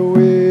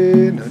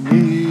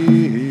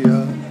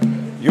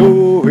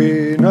 Yoenania,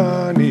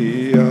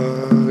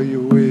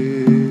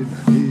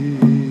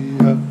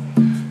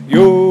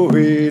 Yoenania,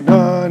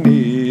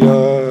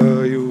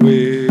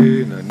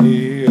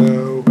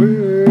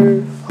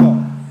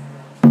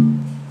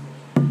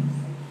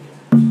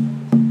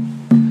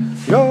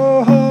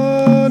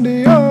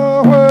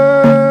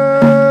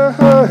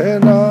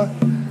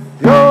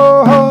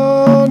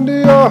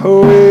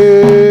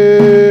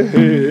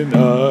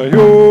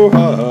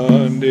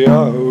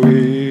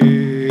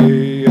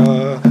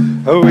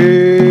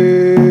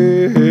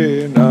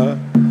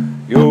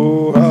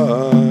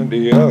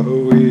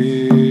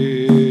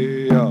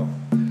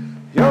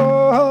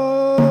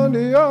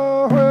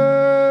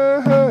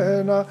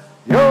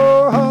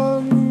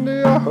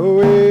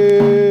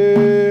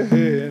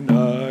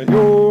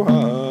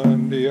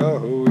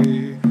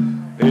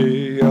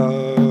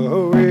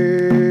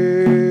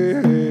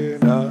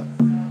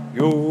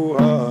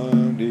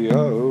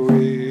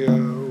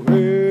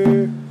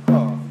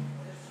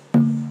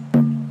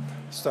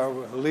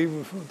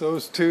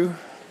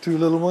 Two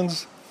little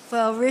ones.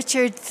 Well,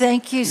 Richard,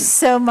 thank you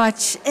so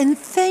much, and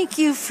thank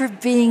you for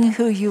being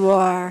who you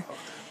are.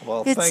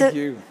 Well, thank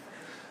you.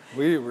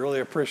 We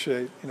really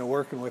appreciate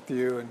working with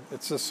you, and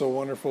it's just so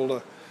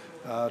wonderful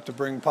to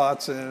bring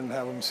pots in and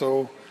have them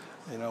so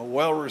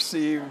well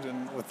received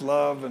and with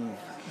love and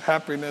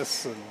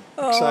happiness and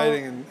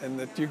exciting, and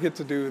that you get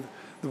to do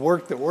the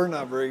work that we're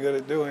not very good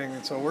at doing,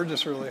 and so we're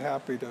just really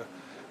happy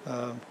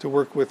to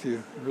work with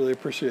you. Really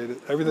appreciate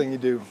it, everything you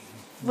do.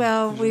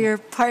 Well, we are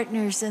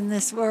partners in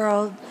this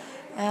world,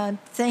 and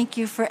thank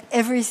you for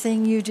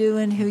everything you do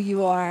and who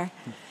you are.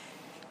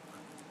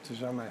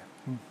 Jamais.